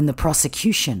when the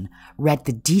prosecution read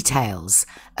the details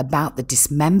about the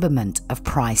dismemberment of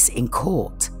Price in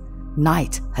court,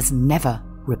 Knight has never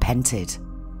repented.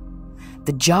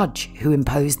 The judge who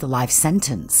imposed the life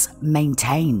sentence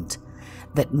maintained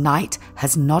that Knight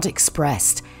has not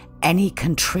expressed any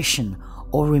contrition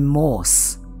or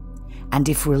remorse, and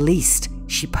if released,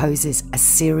 she poses a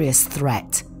serious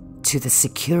threat to the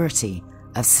security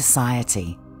of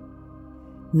society.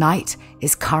 Knight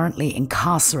is currently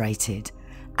incarcerated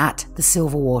at the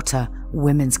Silverwater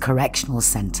Women's Correctional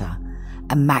Centre,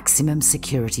 a maximum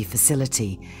security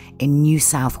facility in New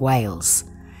South Wales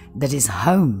that is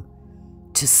home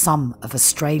to some of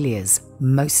Australia's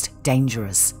most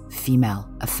dangerous female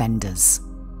offenders.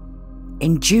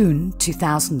 In June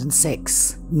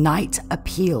 2006, Knight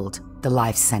appealed the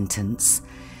life sentence,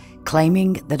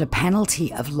 claiming that a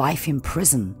penalty of life in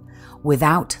prison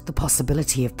without the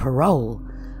possibility of parole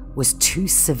was too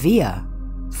severe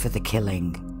for the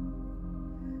killing.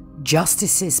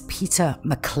 Justices Peter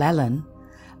McClellan,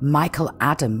 Michael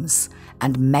Adams,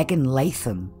 and Megan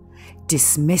Latham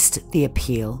dismissed the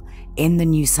appeal in the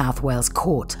New South Wales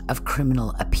Court of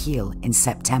Criminal Appeal in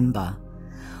September,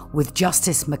 with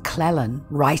Justice McClellan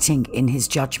writing in his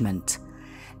judgment,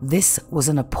 "This was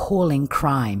an appalling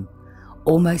crime,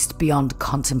 almost beyond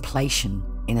contemplation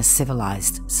in a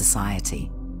civilized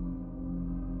society."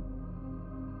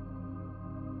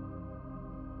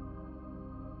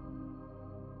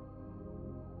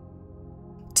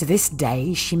 To this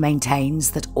day, she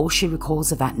maintains that all she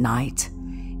recalls of that night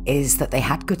is that they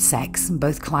had good sex and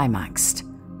both climaxed.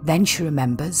 Then she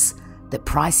remembers that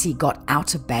Pricey got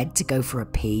out of bed to go for a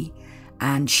pee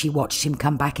and she watched him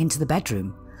come back into the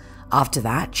bedroom. After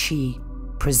that, she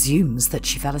presumes that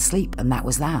she fell asleep and that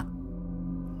was that.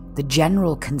 The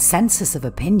general consensus of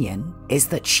opinion is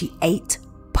that she ate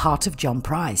part of John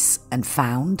Price and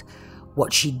found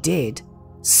what she did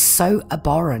so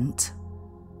abhorrent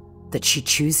that she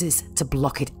chooses to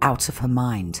block it out of her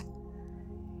mind.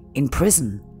 In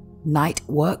prison, Knight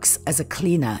works as a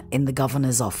cleaner in the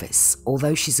governor's office.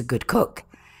 Although she's a good cook,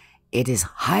 it is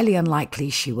highly unlikely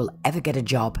she will ever get a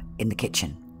job in the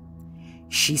kitchen.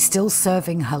 She's still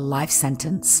serving her life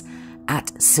sentence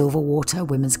at Silverwater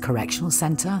Women's Correctional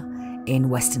Centre in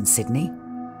Western Sydney.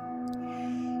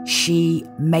 She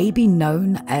may be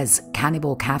known as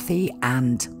Cannibal Cathy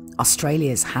and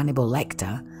Australia's Hannibal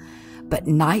Lecter, but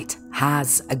Knight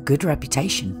has a good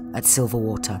reputation at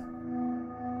Silverwater.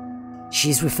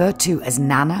 She's referred to as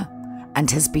Nana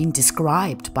and has been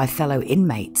described by fellow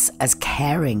inmates as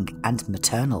caring and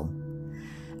maternal.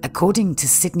 According to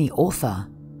Sydney author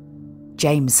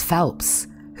James Phelps,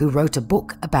 who wrote a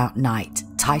book about Knight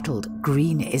titled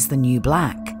 "Green is the New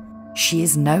Black," she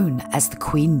is known as the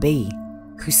Queen Bee,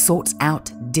 who sorts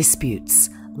out disputes,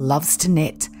 loves to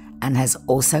knit, and has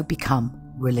also become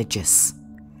religious.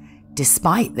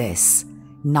 Despite this,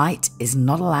 Knight is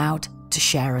not allowed to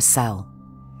share a cell.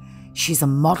 She's a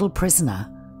model prisoner,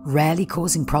 rarely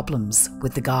causing problems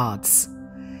with the guards.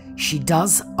 She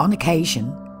does, on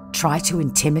occasion, try to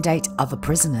intimidate other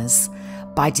prisoners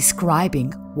by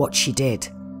describing what she did.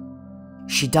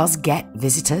 She does get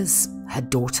visitors. Her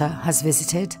daughter has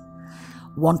visited.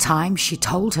 One time she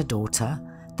told her daughter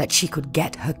that she could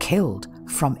get her killed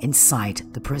from inside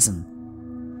the prison.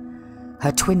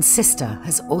 Her twin sister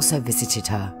has also visited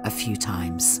her a few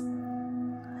times.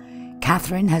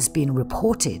 Katherine has been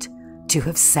reported to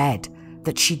have said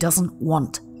that she doesn't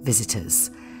want visitors,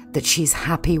 that she's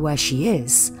happy where she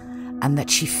is, and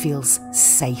that she feels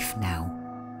safe now.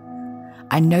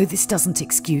 I know this doesn't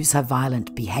excuse her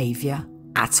violent behaviour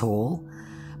at all,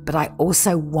 but I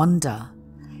also wonder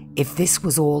if this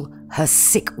was all her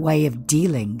sick way of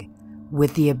dealing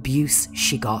with the abuse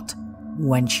she got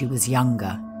when she was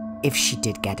younger, if she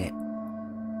did get it.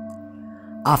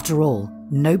 After all,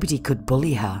 nobody could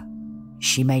bully her.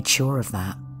 She made sure of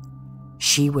that.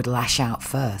 She would lash out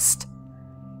first.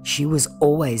 She was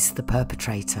always the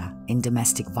perpetrator in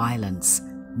domestic violence,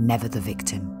 never the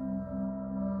victim.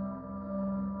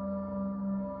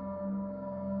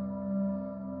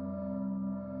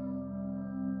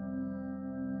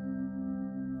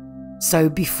 So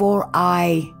before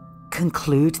I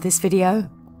conclude this video,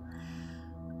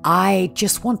 I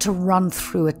just want to run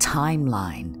through a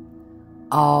timeline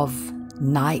of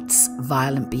Knight's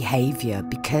violent behaviour,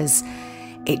 because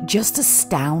it just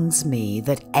astounds me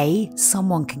that A,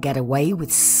 someone can get away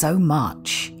with so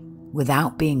much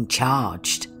without being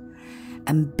charged,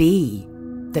 and B,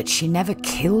 that she never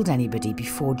killed anybody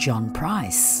before John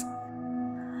Price.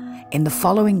 In the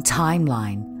following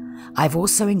timeline, I've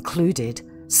also included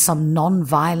some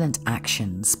non-violent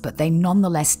actions, but they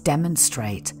nonetheless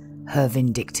demonstrate her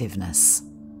vindictiveness.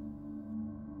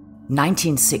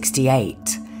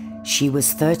 1968. She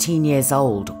was 13 years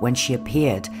old when she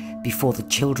appeared before the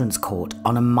Children's Court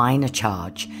on a minor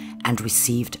charge and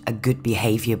received a good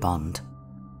behaviour bond.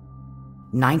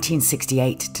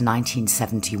 1968 to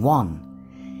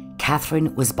 1971.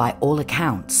 Katherine was by all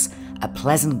accounts a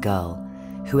pleasant girl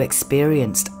who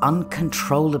experienced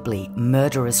uncontrollably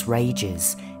murderous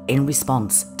rages in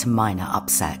response to minor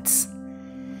upsets.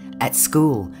 At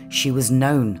school, she was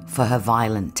known for her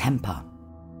violent temper.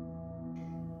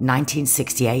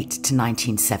 1968 to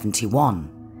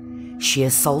 1971, she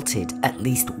assaulted at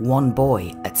least one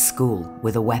boy at school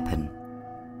with a weapon.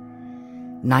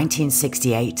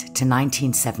 1968 to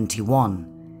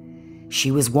 1971,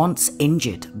 she was once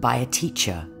injured by a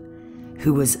teacher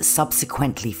who was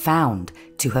subsequently found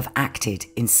to have acted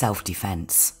in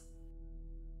self-defense.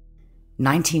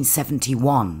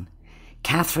 1971,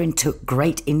 Katherine took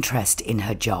great interest in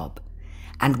her job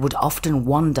and would often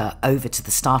wander over to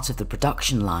the start of the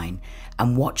production line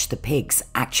and watch the pigs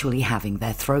actually having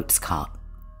their throats cut.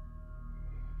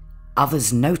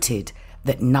 Others noted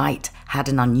that Knight had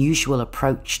an unusual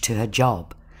approach to her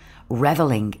job,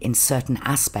 reveling in certain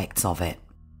aspects of it.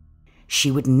 She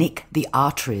would nick the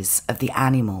arteries of the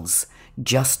animals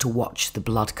just to watch the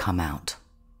blood come out.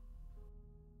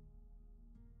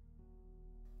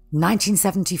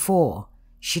 1974,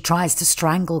 she tries to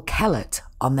strangle Kellett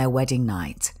on their wedding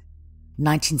night.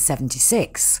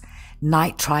 1976,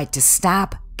 Knight tried to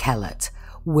stab Kellett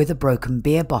with a broken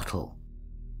beer bottle.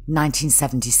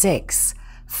 1976,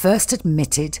 first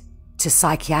admitted to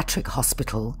psychiatric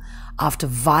hospital after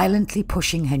violently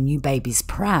pushing her new baby's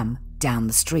pram down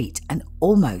the street and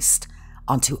almost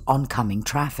onto oncoming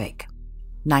traffic.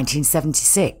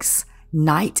 1976,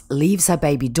 Knight leaves her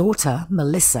baby daughter,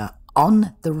 Melissa,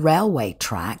 on the railway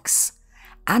tracks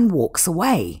and walks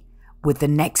away with the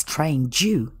next train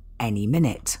due any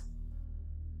minute.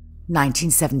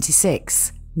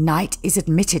 1976, Knight is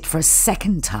admitted for a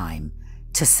second time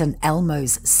to St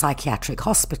Elmo's Psychiatric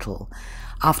Hospital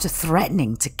after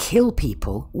threatening to kill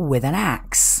people with an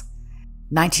axe.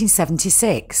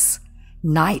 1976,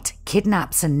 Knight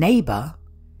kidnaps a neighbour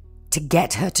to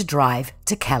get her to drive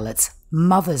to Kellett's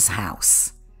mother's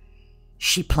house.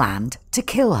 She planned to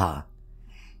kill her.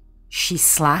 She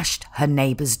slashed her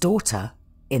neighbour's daughter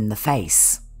in the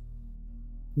face.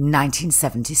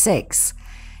 1976,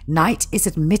 Knight is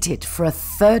admitted for a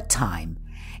third time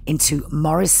into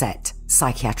Morisset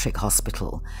Psychiatric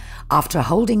Hospital after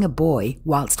holding a boy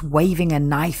whilst waving a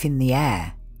knife in the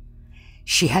air.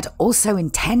 She had also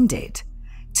intended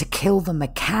to kill the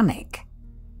mechanic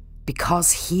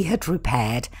because he had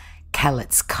repaired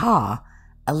Kellett's car,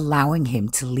 allowing him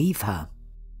to leave her.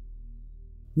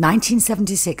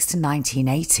 1976 to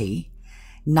 1980,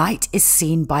 Knight is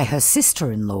seen by her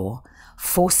sister-in-law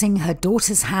forcing her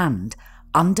daughter's hand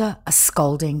under a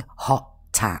scalding hot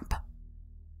tap.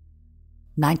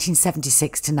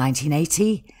 1976 to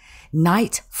 1980,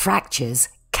 Knight fractures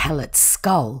Kellett's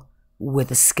skull with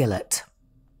a skillet.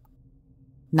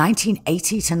 1980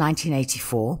 to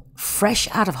 1984, fresh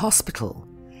out of hospital,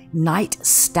 Knight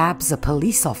stabs a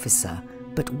police officer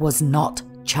but was not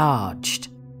charged.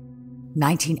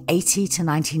 1980 to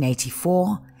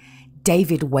 1984,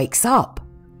 David wakes up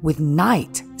with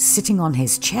Knight sitting on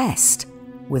his chest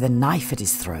with a knife at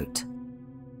his throat.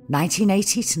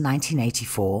 1980 to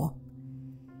 1984,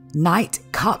 Knight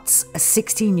cuts a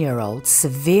 16-year-old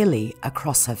severely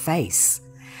across her face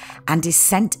and is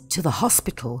sent to the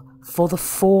hospital for the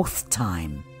fourth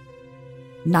time.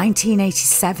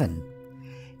 1987,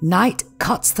 Knight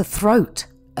cuts the throat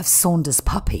of Saunders'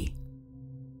 puppy.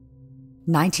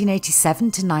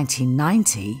 1987 to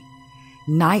 1990,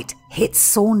 Knight hits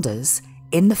Saunders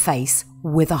in the face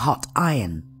with a hot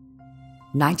iron.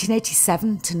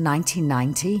 1987 to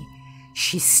 1990,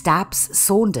 she stabs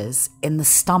Saunders in the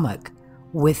stomach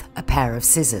with a pair of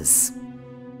scissors.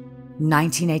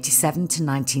 1987 to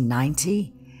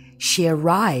 1990, she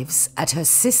arrives at her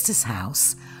sister's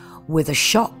house with a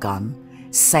shotgun,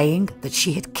 saying that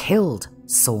she had killed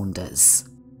Saunders.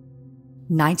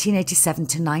 1987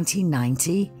 to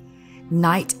 1990,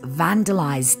 Knight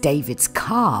vandalized David's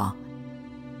car.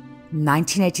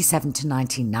 1987 to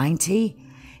 1990,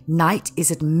 Knight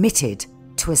is admitted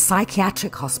to a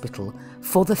psychiatric hospital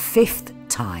for the fifth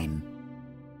time.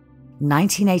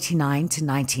 1989 to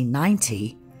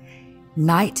 1990,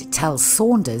 Knight tells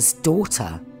Saunders'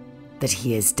 daughter that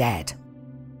he is dead.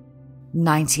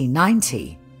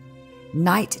 1990,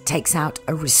 Knight takes out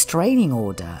a restraining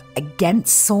order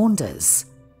against Saunders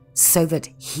so that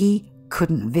he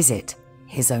couldn't visit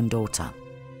his own daughter.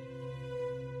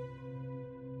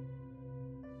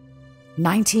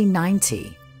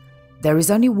 1990, there is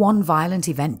only one violent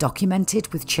event documented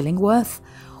with Chillingworth,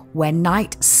 where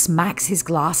Knight smacks his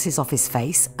glasses off his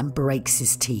face and breaks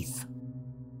his teeth.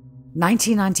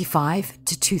 1995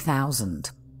 to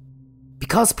 2000.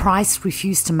 Because Price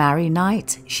refused to marry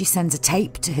Knight, she sends a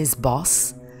tape to his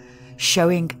boss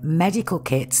showing medical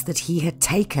kits that he had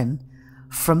taken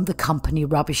from the company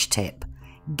rubbish tip,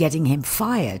 getting him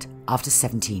fired after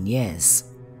 17 years.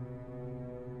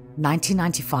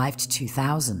 1995 to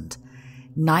 2000.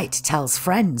 Knight tells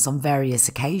friends on various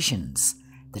occasions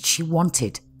that she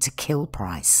wanted to kill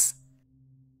Price.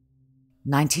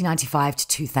 1995 to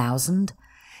 2000,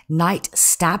 Knight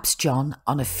stabs John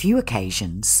on a few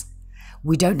occasions.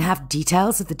 We don't have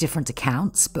details of the different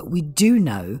accounts, but we do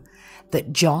know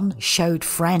that John showed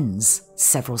friends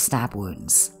several stab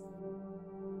wounds.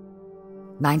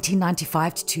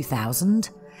 1995 to 2000,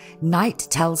 Knight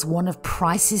tells one of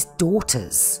Price's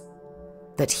daughters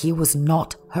that he was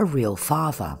not her real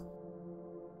father.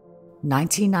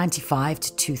 1995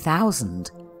 to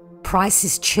 2000,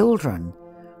 Price's children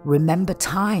remember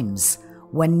times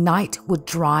when Knight would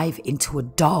drive into a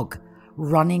dog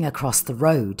running across the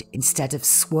road instead of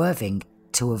swerving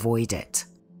to avoid it.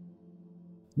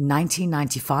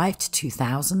 1995 to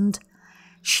 2000,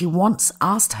 she once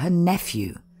asked her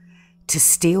nephew to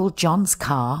steal John's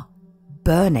car,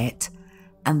 burn it,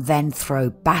 and then throw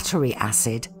battery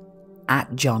acid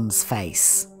at John's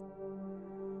face.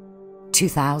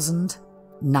 2000,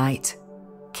 Knight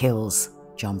kills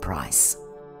John Price.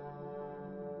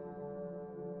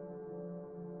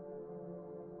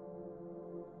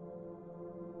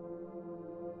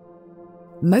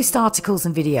 Most articles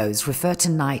and videos refer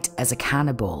to Knight as a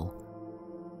cannibal.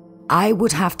 I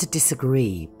would have to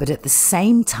disagree, but at the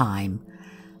same time,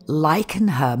 liken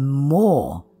her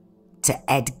more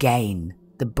to Ed Gain,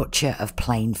 the butcher of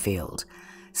Plainfield.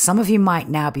 Some of you might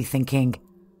now be thinking,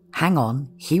 hang on,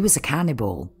 he was a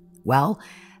cannibal. Well,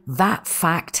 that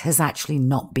fact has actually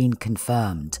not been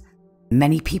confirmed.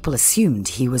 Many people assumed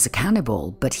he was a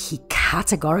cannibal, but he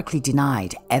categorically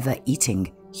denied ever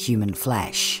eating human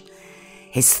flesh.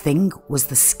 His thing was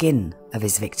the skin of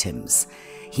his victims.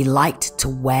 He liked to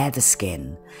wear the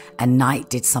skin, and Knight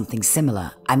did something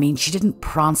similar. I mean, she didn't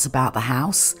prance about the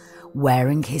house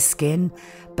wearing his skin,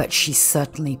 but she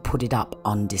certainly put it up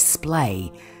on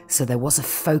display, so there was a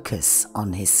focus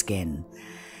on his skin.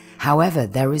 However,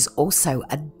 there is also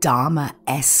a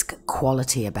Dharma-esque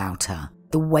quality about her.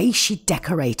 The way she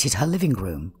decorated her living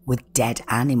room with dead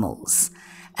animals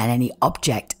and any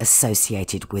object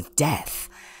associated with death.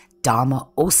 Dharma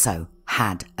also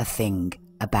had a thing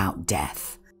about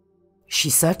death. She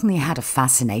certainly had a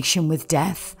fascination with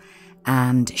death,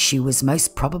 and she was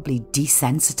most probably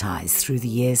desensitized through the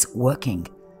years working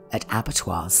at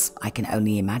abattoirs, I can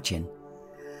only imagine.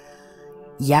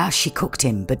 Yeah, she cooked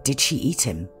him, but did she eat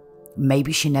him?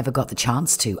 Maybe she never got the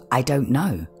chance to, I don't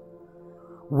know.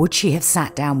 Would she have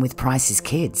sat down with Price's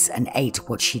kids and ate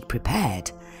what she'd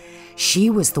prepared? She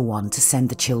was the one to send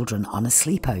the children on a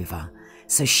sleepover,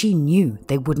 so she knew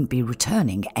they wouldn't be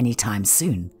returning anytime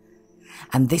soon.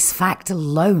 And this fact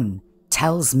alone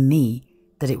tells me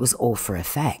that it was all for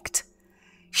effect.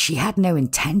 She had no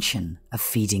intention of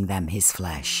feeding them his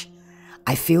flesh.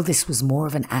 I feel this was more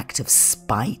of an act of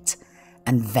spite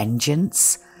and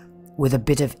vengeance, with a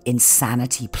bit of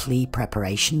insanity plea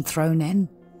preparation thrown in.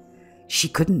 She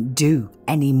couldn't do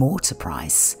any more to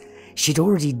Price. She'd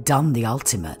already done the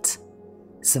ultimate.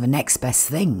 So the next best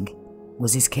thing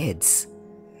was his kids.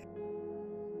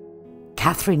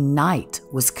 Katherine Knight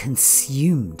was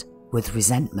consumed with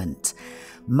resentment.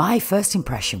 My first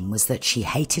impression was that she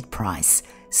hated Price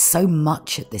so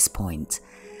much at this point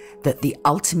that the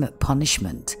ultimate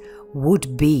punishment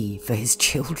would be for his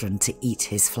children to eat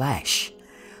his flesh.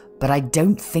 But I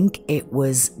don't think it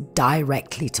was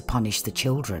directly to punish the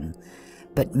children,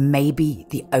 but maybe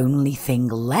the only thing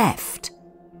left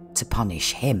to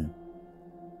punish him.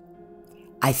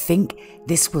 I think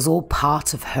this was all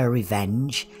part of her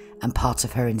revenge and part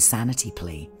of her insanity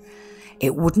plea.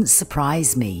 It wouldn't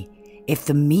surprise me if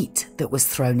the meat that was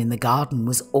thrown in the garden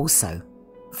was also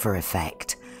for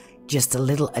effect, just a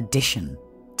little addition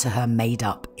to her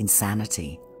made-up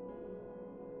insanity.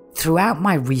 Throughout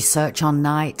my research on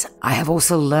Knight, I have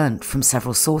also learnt from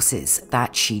several sources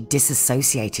that she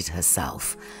disassociated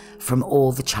herself from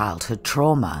all the childhood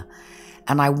trauma,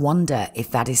 and I wonder if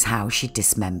that is how she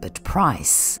dismembered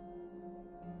Price.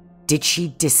 Did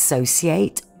she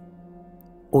dissociate,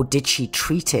 or did she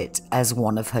treat it as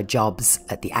one of her jobs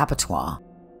at the abattoir?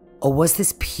 Or was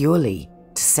this purely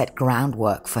to set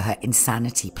groundwork for her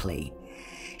insanity plea?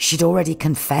 She'd already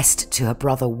confessed to her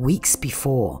brother weeks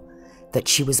before that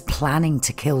she was planning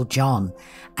to kill John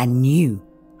and knew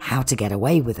how to get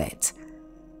away with it.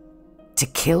 To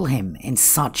kill him in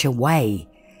such a way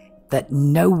that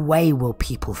no way will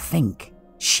people think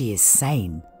she is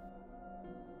sane.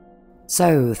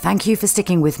 So, thank you for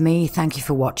sticking with me. Thank you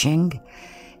for watching.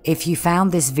 If you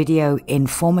found this video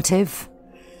informative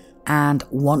and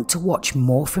want to watch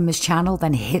more from this channel,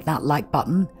 then hit that like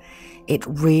button. It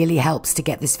really helps to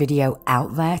get this video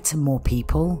out there to more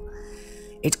people.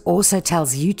 It also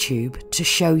tells YouTube to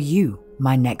show you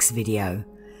my next video.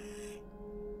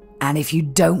 And if you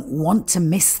don't want to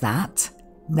miss that,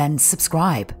 then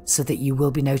subscribe so that you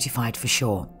will be notified for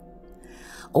sure.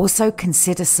 Also,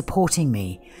 consider supporting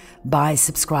me by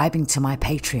subscribing to my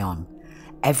Patreon.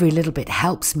 Every little bit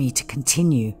helps me to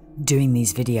continue doing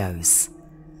these videos.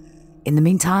 In the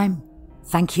meantime,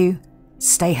 thank you,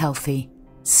 stay healthy,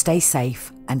 stay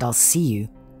safe, and I'll see you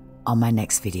on my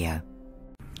next video.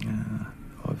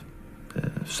 I've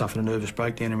suffered a nervous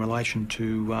breakdown in relation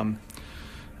to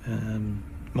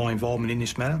my involvement in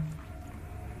this matter.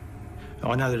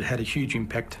 I know that it had a huge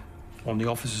impact on the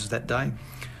officers that day.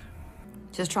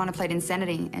 She was trying to plead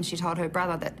insanity, and she told her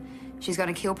brother that she's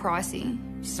going to kill Pricey.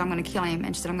 She said, I'm going to kill him,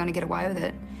 and she said, I'm going to get away with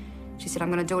it. She said, I'm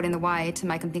going to do it in the way to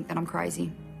make him think that I'm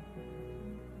crazy.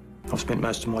 I've spent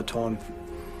most of my time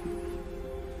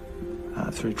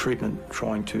through treatment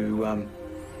trying to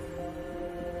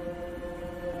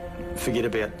forget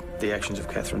about the actions of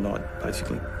Katherine Knight,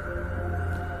 basically.